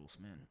 Judas rules,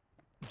 man.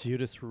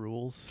 Judas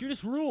rules.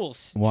 Judas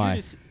rules. Why?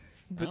 Judas, I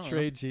don't know.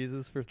 Betrayed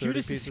Jesus for 30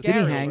 Judas is pieces. Did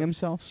he Scary. hang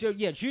himself? So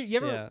yeah,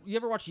 Yeah. you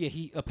ever watch? Yeah,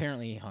 he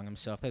apparently hung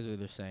himself. That's what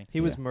they're saying.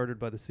 He was murdered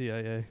by the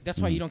CIA. That's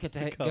why you don't get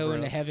to, To go cover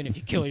into up. heaven if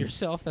you kill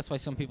yourself. That's why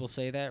some people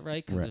say that,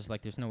 right? Because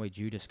Right. there's no way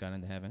Judas got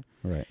into heaven.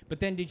 Right. But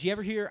then, did you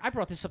ever hear? I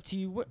brought this up to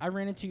you. I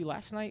ran into you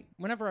last night.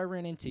 Whenever I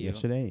ran into you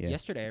Yesterday? Yeah.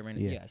 Yesterday, I ran.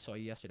 Yeah. Yeah, I saw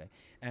you yesterday.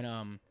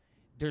 And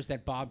there's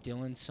that Bob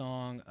Dylan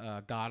song,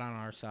 "God on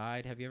Our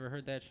Side." Have you ever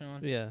heard that,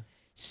 Sean? Yeah.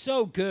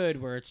 So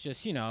good, where it's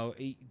just,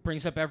 it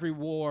brings up every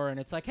war, and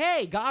it's like,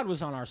 hey, God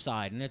was on our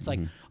side. And it's like,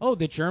 oh,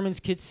 the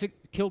Germans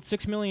killed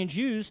 6 million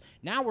Jews.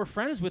 Now we're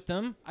friends with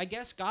them. I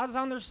guess God's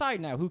on their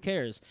side now. Who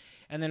cares?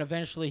 And then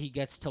eventually he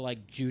gets to,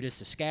 like, Judas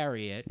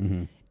Iscariot,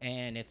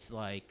 and it's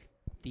like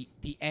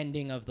the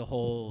ending of the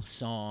whole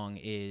song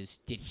is,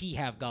 did he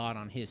have God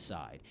on his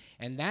side?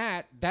 And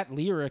that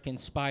lyric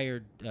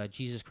inspired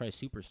Jesus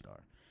Christ Superstar.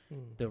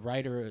 The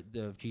writer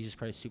of Jesus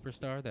Christ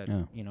Superstar, that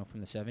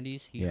from the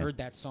 70s, he heard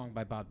that song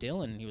by Bob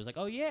Dylan, and he was like,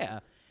 "Oh yeah,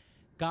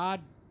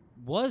 God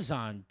was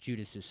on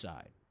Judas's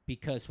side,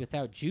 because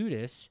without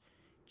Judas,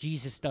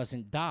 Jesus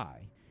doesn't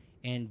die,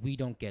 and we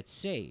don't get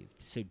saved.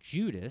 So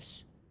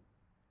Judas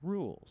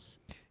rules."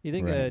 You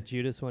think Right.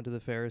 Judas went to the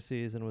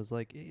Pharisees and was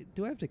like,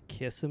 do I have to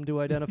kiss him to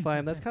identify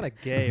him? That's kind of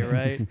gay,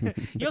 right?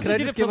 He also Could I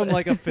did just it give for him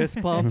like a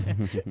fist pump?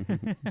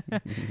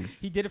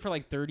 He did it for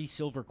like 30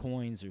 silver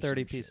coins or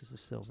 30 some shit. pieces of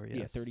silver,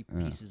 yes. Yeah, 30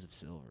 pieces of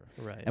silver.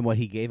 Right. And what,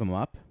 he gave him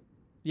up?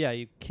 Yeah,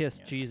 you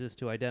kissed Yeah. Jesus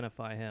to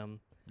identify him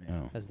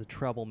Oh. as the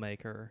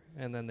troublemaker.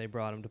 And then they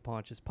brought him to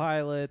Pontius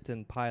Pilate,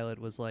 and Pilate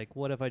was like,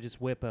 what if I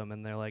just whip him?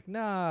 And they're like,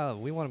 nah,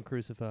 we want him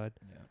crucified.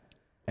 Yeah.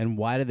 And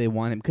why do they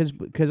want him?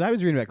 Because I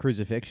was reading about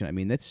crucifixion. I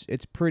mean, it's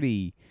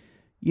pretty.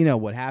 You know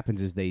what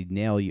happens is they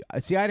nail you.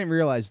 See, I didn't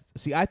realize.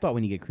 See, I thought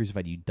when you get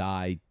crucified, you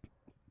die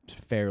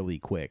fairly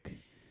quick.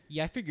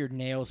 Yeah, I figured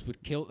nails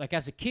would kill. Like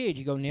as a kid,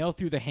 you go nail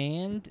through the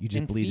hand. You just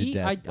and bleed to feet,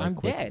 death, like, I'm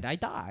quickly. dead. I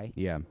die.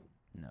 Yeah,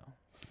 No.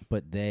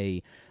 but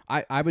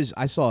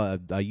I saw a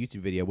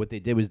YouTube video. What they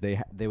did was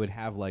they would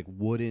have like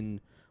wooden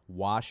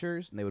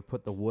washers, and they would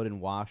put the wooden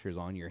washers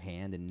on your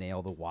hand and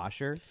nail the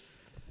washer,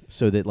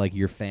 so that like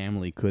your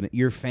family couldn't.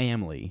 Your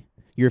family.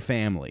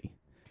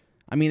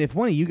 I mean, if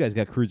one of you guys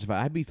got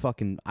crucified,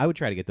 I would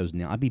try to get those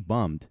nails. I'd be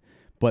bummed.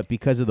 But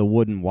because of the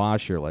wooden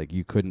washer, like,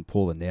 you couldn't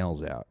pull the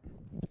nails out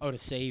Oh, to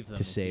save them.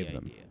 to is the save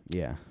them. idea.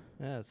 Yeah.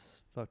 Yeah,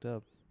 it's fucked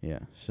up. Yeah.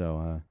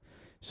 So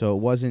it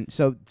wasn't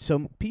so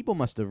people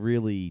must have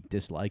really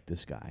disliked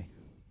this guy.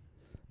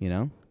 You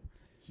know?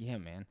 Yeah,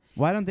 man.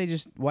 Why didn't they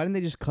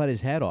just cut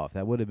his head off?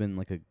 That would have been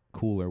like a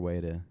cooler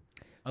way to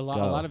A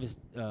lot of his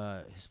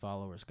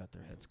followers got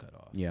their heads cut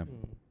off. Yeah.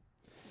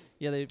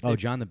 Yeah, they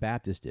John the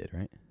Baptist did,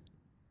 right?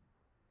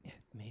 Yeah,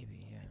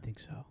 maybe. Yeah. I think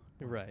so.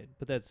 right,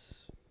 but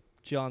that's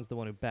John's the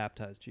one who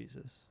baptized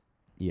Jesus.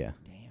 Yeah.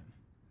 Damn.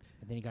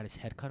 And then he got his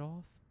head cut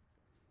off.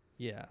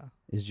 Yeah.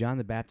 Is John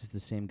the Baptist the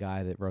same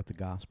guy that wrote the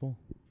gospel?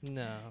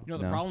 No. You know,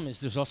 the No. problem is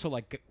there's also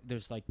like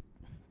there's like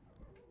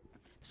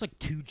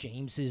two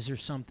Jameses or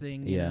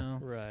something. You Yeah. know?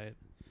 Right.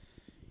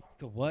 You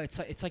go, what?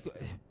 It's like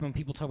when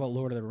people talk about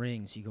Lord of the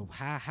Rings. You go,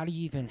 how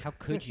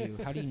could you?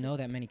 How do you know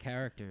that many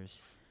characters?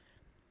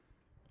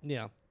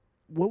 Yeah.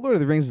 Well, Lord of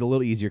the Rings is a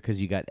little easier because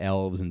you got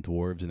elves and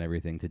dwarves and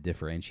everything to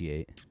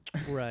differentiate.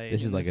 Right.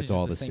 This is and like this it's is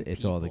all just the the same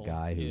it's all the people.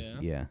 guy who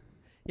Yeah.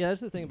 Yeah,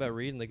 that's the thing about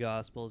reading the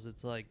Gospels.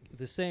 It's like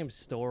the same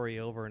story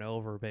over and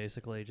over,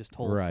 basically, just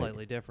told Right.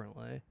 slightly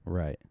differently,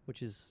 Right.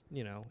 which is,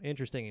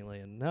 interestingly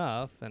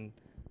enough. And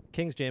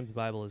King James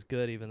Bible is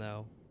good, even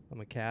though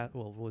I'm a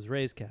was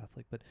raised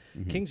Catholic. But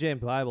Mhm. King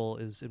James Bible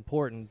is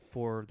important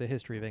for the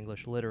history of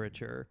English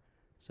literature.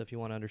 So if you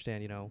want to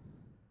understand,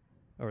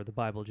 or the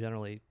Bible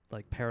generally,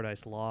 like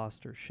Paradise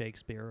Lost or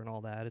Shakespeare and all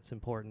that, it's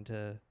important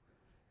to.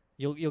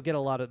 You'll get a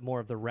lot more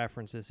of the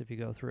references if you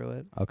go through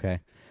it.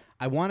 Okay.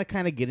 I want to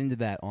kind of get into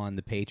that on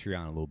the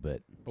Patreon a little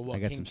bit. But what? I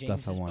got King some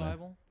James's stuff I want to.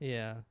 Bible?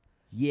 Yeah.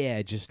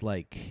 Yeah, just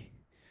like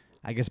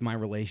I guess my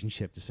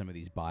relationship to some of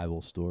these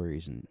Bible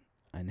stories and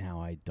how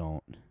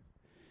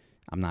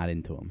I'm not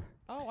into them.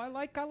 Oh, I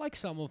like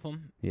some of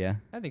them. Yeah.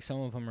 I think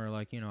some of them are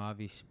like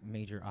obvious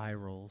major eye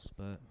rolls,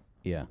 but.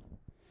 Yeah.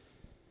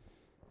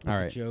 Book All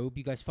of right. Job.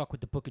 You guys fuck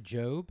with the Book of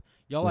Job?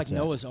 Y'all What's like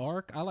that? Noah's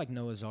Ark? I like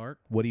Noah's Ark.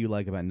 What do you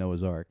like about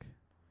Noah's Ark?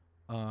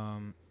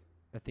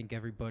 I think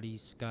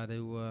everybody's got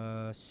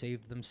to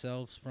save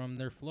themselves from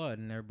their flood,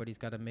 and everybody's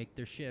got to make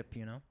their ship.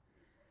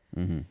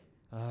 Mm-hmm.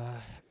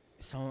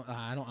 So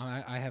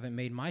I haven't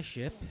made my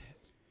ship,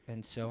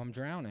 and so I'm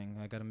drowning.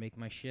 I got to make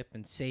my ship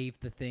and save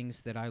the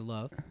things that I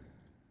love.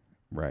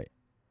 Right.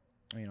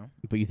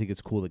 But you think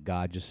it's cool that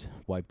God just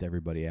wiped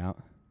everybody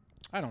out?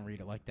 I don't read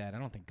it like that. I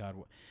don't think God.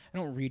 I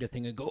don't read a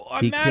thing and go,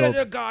 I'm He mad at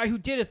killed- a guy who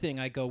did a thing.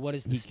 I go, what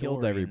is the He story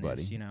killed in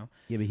everybody. this, Yeah,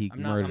 but he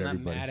I'm murdered not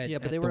everybody. mad at, Yeah,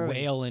 but at they the were-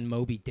 whale in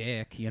Moby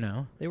Dick.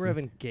 They were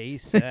having gay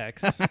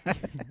sex.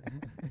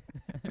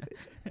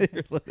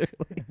 Literally.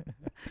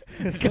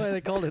 That's why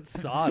they called it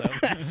Sodom.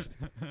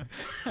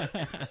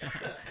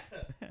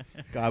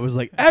 God was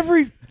like,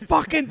 every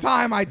fucking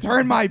time I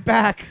turn my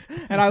back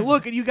and I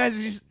look and you guys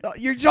are just,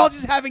 you're all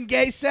just having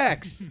gay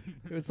sex.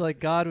 It was like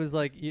God was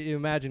like, you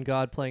imagine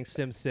God playing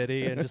Sim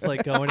City and just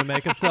like going to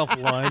make himself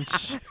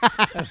lunch.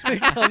 And he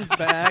comes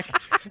back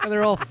and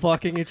they're all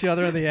fucking each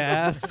other in the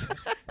ass.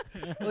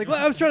 Like,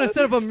 well, I was trying to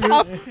set up a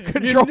Stop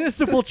control.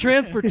 municipal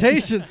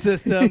transportation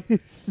system.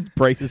 Just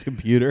break his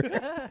computer.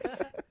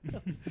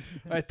 All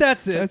right,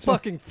 that's it. That's why-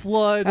 fucking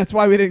flood. That's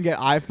why we didn't get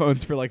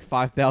iPhones for like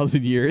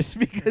 5,000 years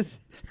because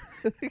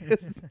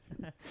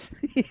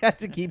he had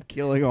to keep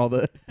killing all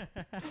the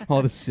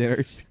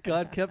sinners.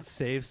 God kept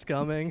save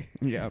scumming.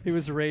 Yeah. He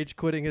was rage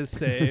quitting his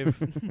save.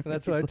 And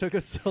that's why it took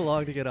us so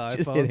long to get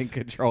Just hitting iPhones.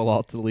 Control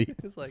Alt Delete.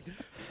 It's like,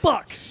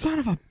 fuck. Son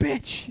of a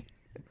bitch.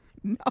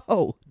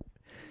 No.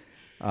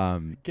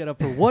 Get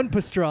up for one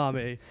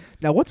pastrami.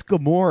 Now what's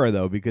Gomorrah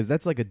though? Because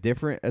that's like a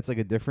different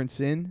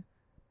sin.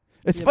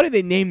 It's Yeah. funny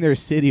they named their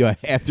city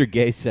after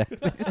gay sex.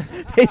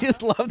 They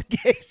just loved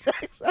gay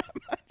sex that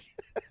much.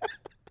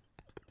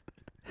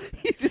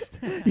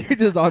 You're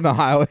just on the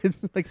highway.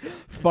 It's like,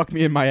 fuck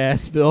me in my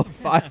ass, Bill.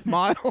 5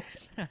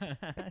 miles.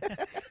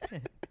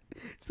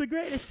 It's the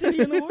greatest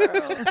city in the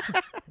world.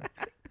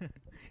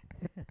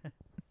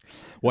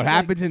 What It's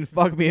happens in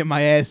fuck me in my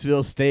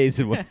Assville stays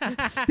in what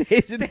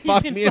stays in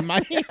fuck in me in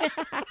my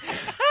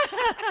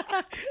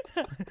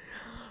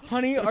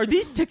Honey, are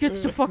these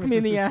tickets to fuck me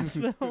in the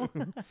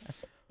assville?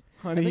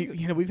 Honey,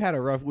 we've had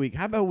a rough week.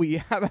 How about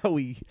we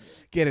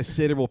get a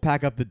sitter? We'll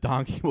pack up the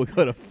donkey. We'll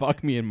go to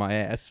fuck me in my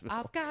ass.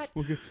 I've got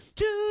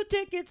 2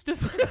 tickets to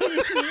fuck me in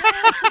the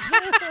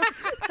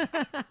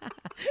assville.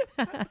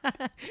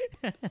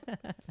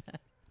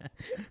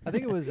 I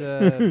think it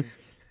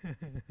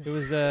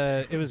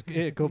was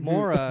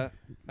Gomorrah.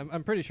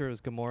 I'm pretty sure it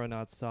was Gomorrah,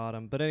 not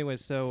Sodom. But anyway,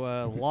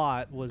 so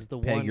Lot was the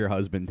Peg one. your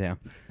husband down.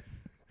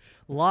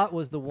 Lot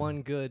was the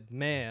one good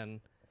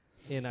man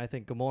in, I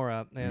think,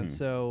 Gomorrah, and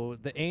so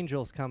the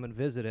angels come and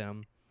visit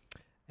him,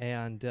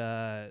 and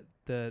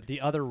the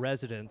other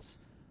residents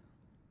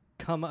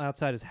come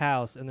outside his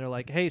house, and they're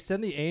like, "Hey,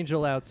 send the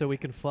angel out so we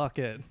can fuck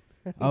it."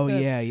 Oh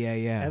yeah.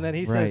 And then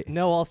he says,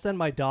 "No, I'll send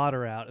my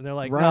daughter out," and they're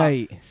like,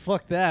 Right. "No,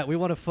 fuck that. We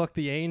want to fuck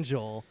the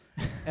angel."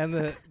 And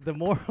the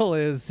moral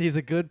is he's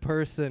a good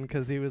person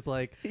because he was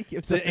like, He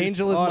gives up the his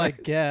angel is my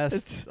daughter. guest.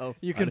 It's so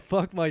You funny. can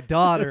fuck my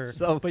daughter, It's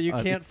so but you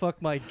funny. can't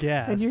fuck my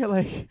guest.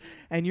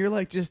 And you're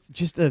like just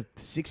a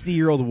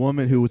 60-year-old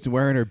woman who was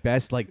wearing her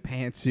best like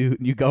pantsuit,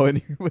 and you go in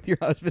here with your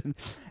husband,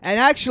 and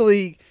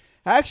actually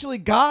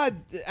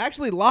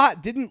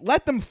Lot didn't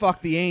let them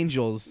fuck the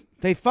angels.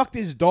 They fucked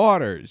his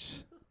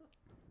daughters.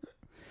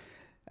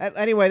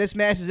 Anyway, this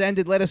mass is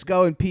ended. Let us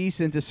go in peace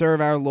and to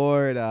serve our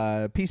Lord.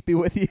 Peace be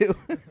with you.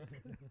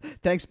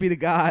 Thanks be to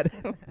God.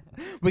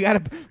 We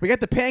got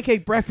the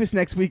pancake breakfast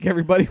next week,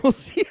 everybody. We'll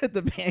see you at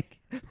the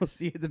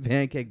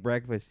pancake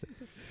breakfast.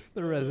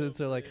 The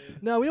residents are like,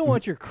 "No, we don't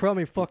want your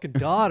crummy fucking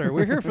daughter.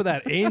 We're here for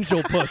that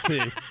angel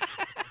pussy.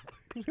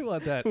 We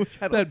want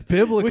that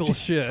biblical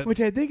shit." Which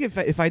I think,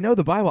 if I know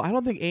the Bible, I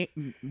don't think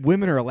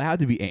women are allowed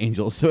to be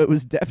angels. So it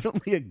was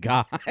definitely a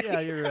guy. Yeah,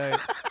 you're right.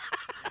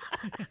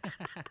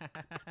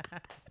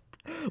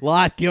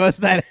 Lot, give us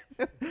that.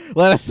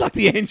 Let us suck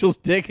the angel's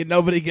dick and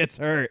nobody gets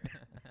hurt.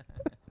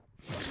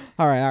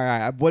 All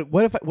right. What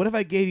if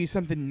I gave you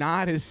something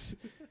not as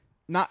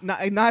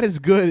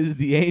good as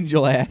the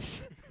angel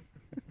ass,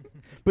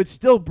 but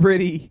still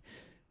pretty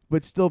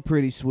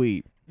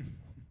sweet,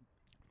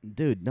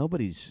 dude?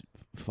 Nobody's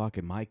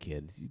fucking my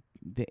kid.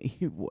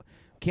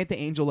 Can't the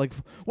angel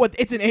what?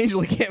 It's an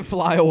angel. It can't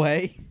fly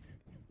away.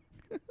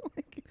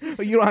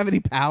 You don't have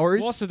any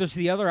powers. Also, there's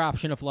the other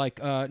option of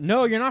like,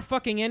 no, you're not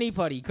fucking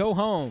anybody. Go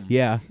home.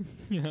 Yeah.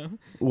 You know?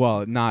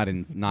 Well, not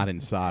in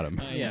Sodom.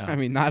 Yeah. I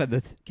mean, not at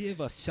the. Give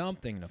us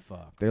something to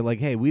fuck. They're like,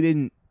 hey, we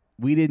didn't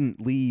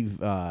leave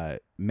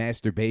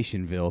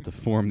Masturbationville to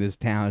form this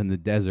town in the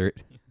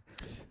desert.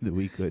 That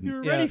we couldn't.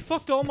 You already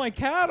fucked all my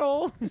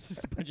cattle. It's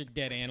just a bunch of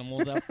dead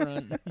animals out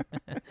front.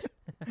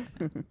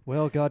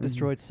 Well, God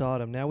destroyed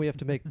Sodom. Now we have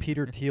to make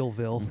Peter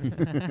Thielville.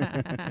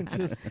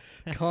 Just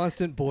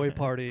constant boy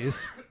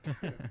parties.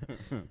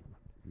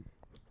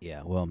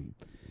 Yeah, well,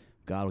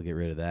 God will get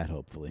rid of that,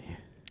 hopefully.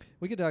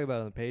 We could talk about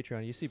it on the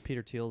Patreon. You see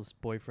Peter Thiel's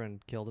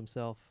boyfriend killed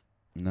himself?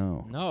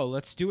 No. No,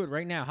 let's do it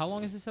right now. How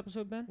long has this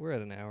episode been? We're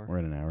at an hour. We're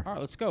at an hour. All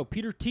right, let's go.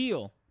 Peter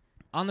Thiel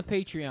on the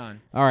Patreon,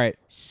 All right.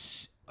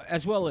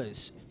 as well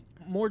as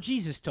more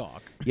Jesus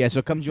talk. Yeah,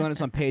 so come join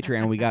us on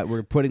Patreon.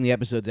 We're putting the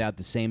episodes out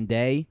the same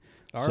day.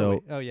 Are So- we?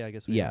 Oh, yeah, I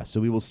guess we Yeah, are. so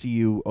we will see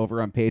you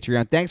over on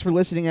Patreon. Thanks for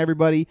listening,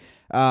 everybody.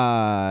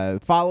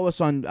 Follow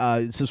us on,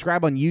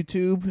 subscribe on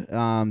YouTube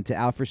to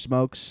Out for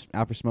Smokes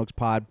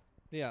Pod.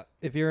 Yeah,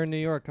 if you're in New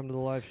York, come to the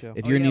live show.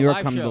 If Oh, you're in yeah, New York,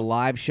 live come to the show.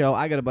 live show.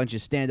 I got a bunch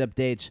of stand-up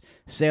dates: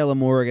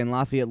 Salem, Oregon;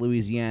 Lafayette,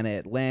 Louisiana;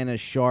 Atlanta;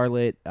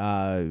 Charlotte;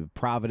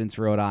 Providence,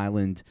 Rhode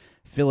Island;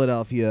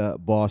 Philadelphia;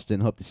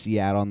 Boston. Hope to see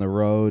you out on the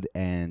road,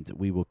 and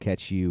we will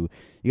catch you.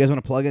 You guys want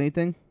to plug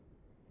anything?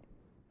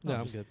 No, Oh,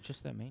 I'm just, good.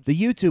 Just that main. The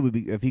YouTube would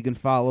be, if you can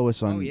follow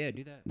us on. Oh yeah,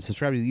 do that.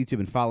 Subscribe to the YouTube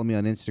and follow me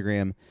on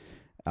Instagram,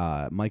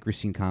 Mike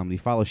Racine Comedy.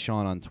 Follow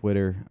Sean on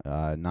Twitter,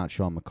 not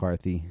Sean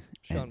McCarthy.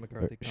 Sean and-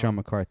 McCarthy. Sean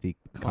McCarthy.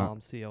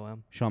 Com,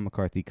 C-O-M. Sean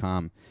McCarthy.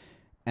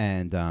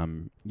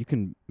 And you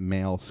can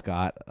mail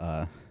Scott.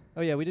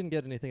 Oh, yeah, we didn't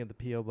get anything at the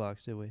P.O.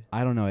 box, did we?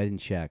 I don't know. I didn't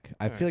check.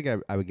 I All feel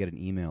like I would get an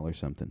email or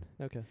something,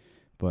 Okay.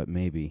 but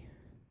maybe.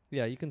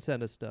 Yeah, you can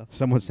send us stuff.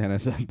 Someone sent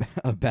us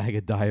a bag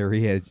of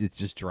diarrhea. It's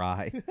just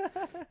dry.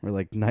 We're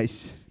like,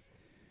 nice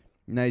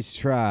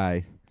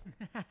try.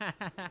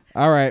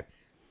 All right.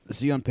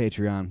 See you on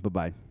Patreon.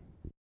 Bye-bye.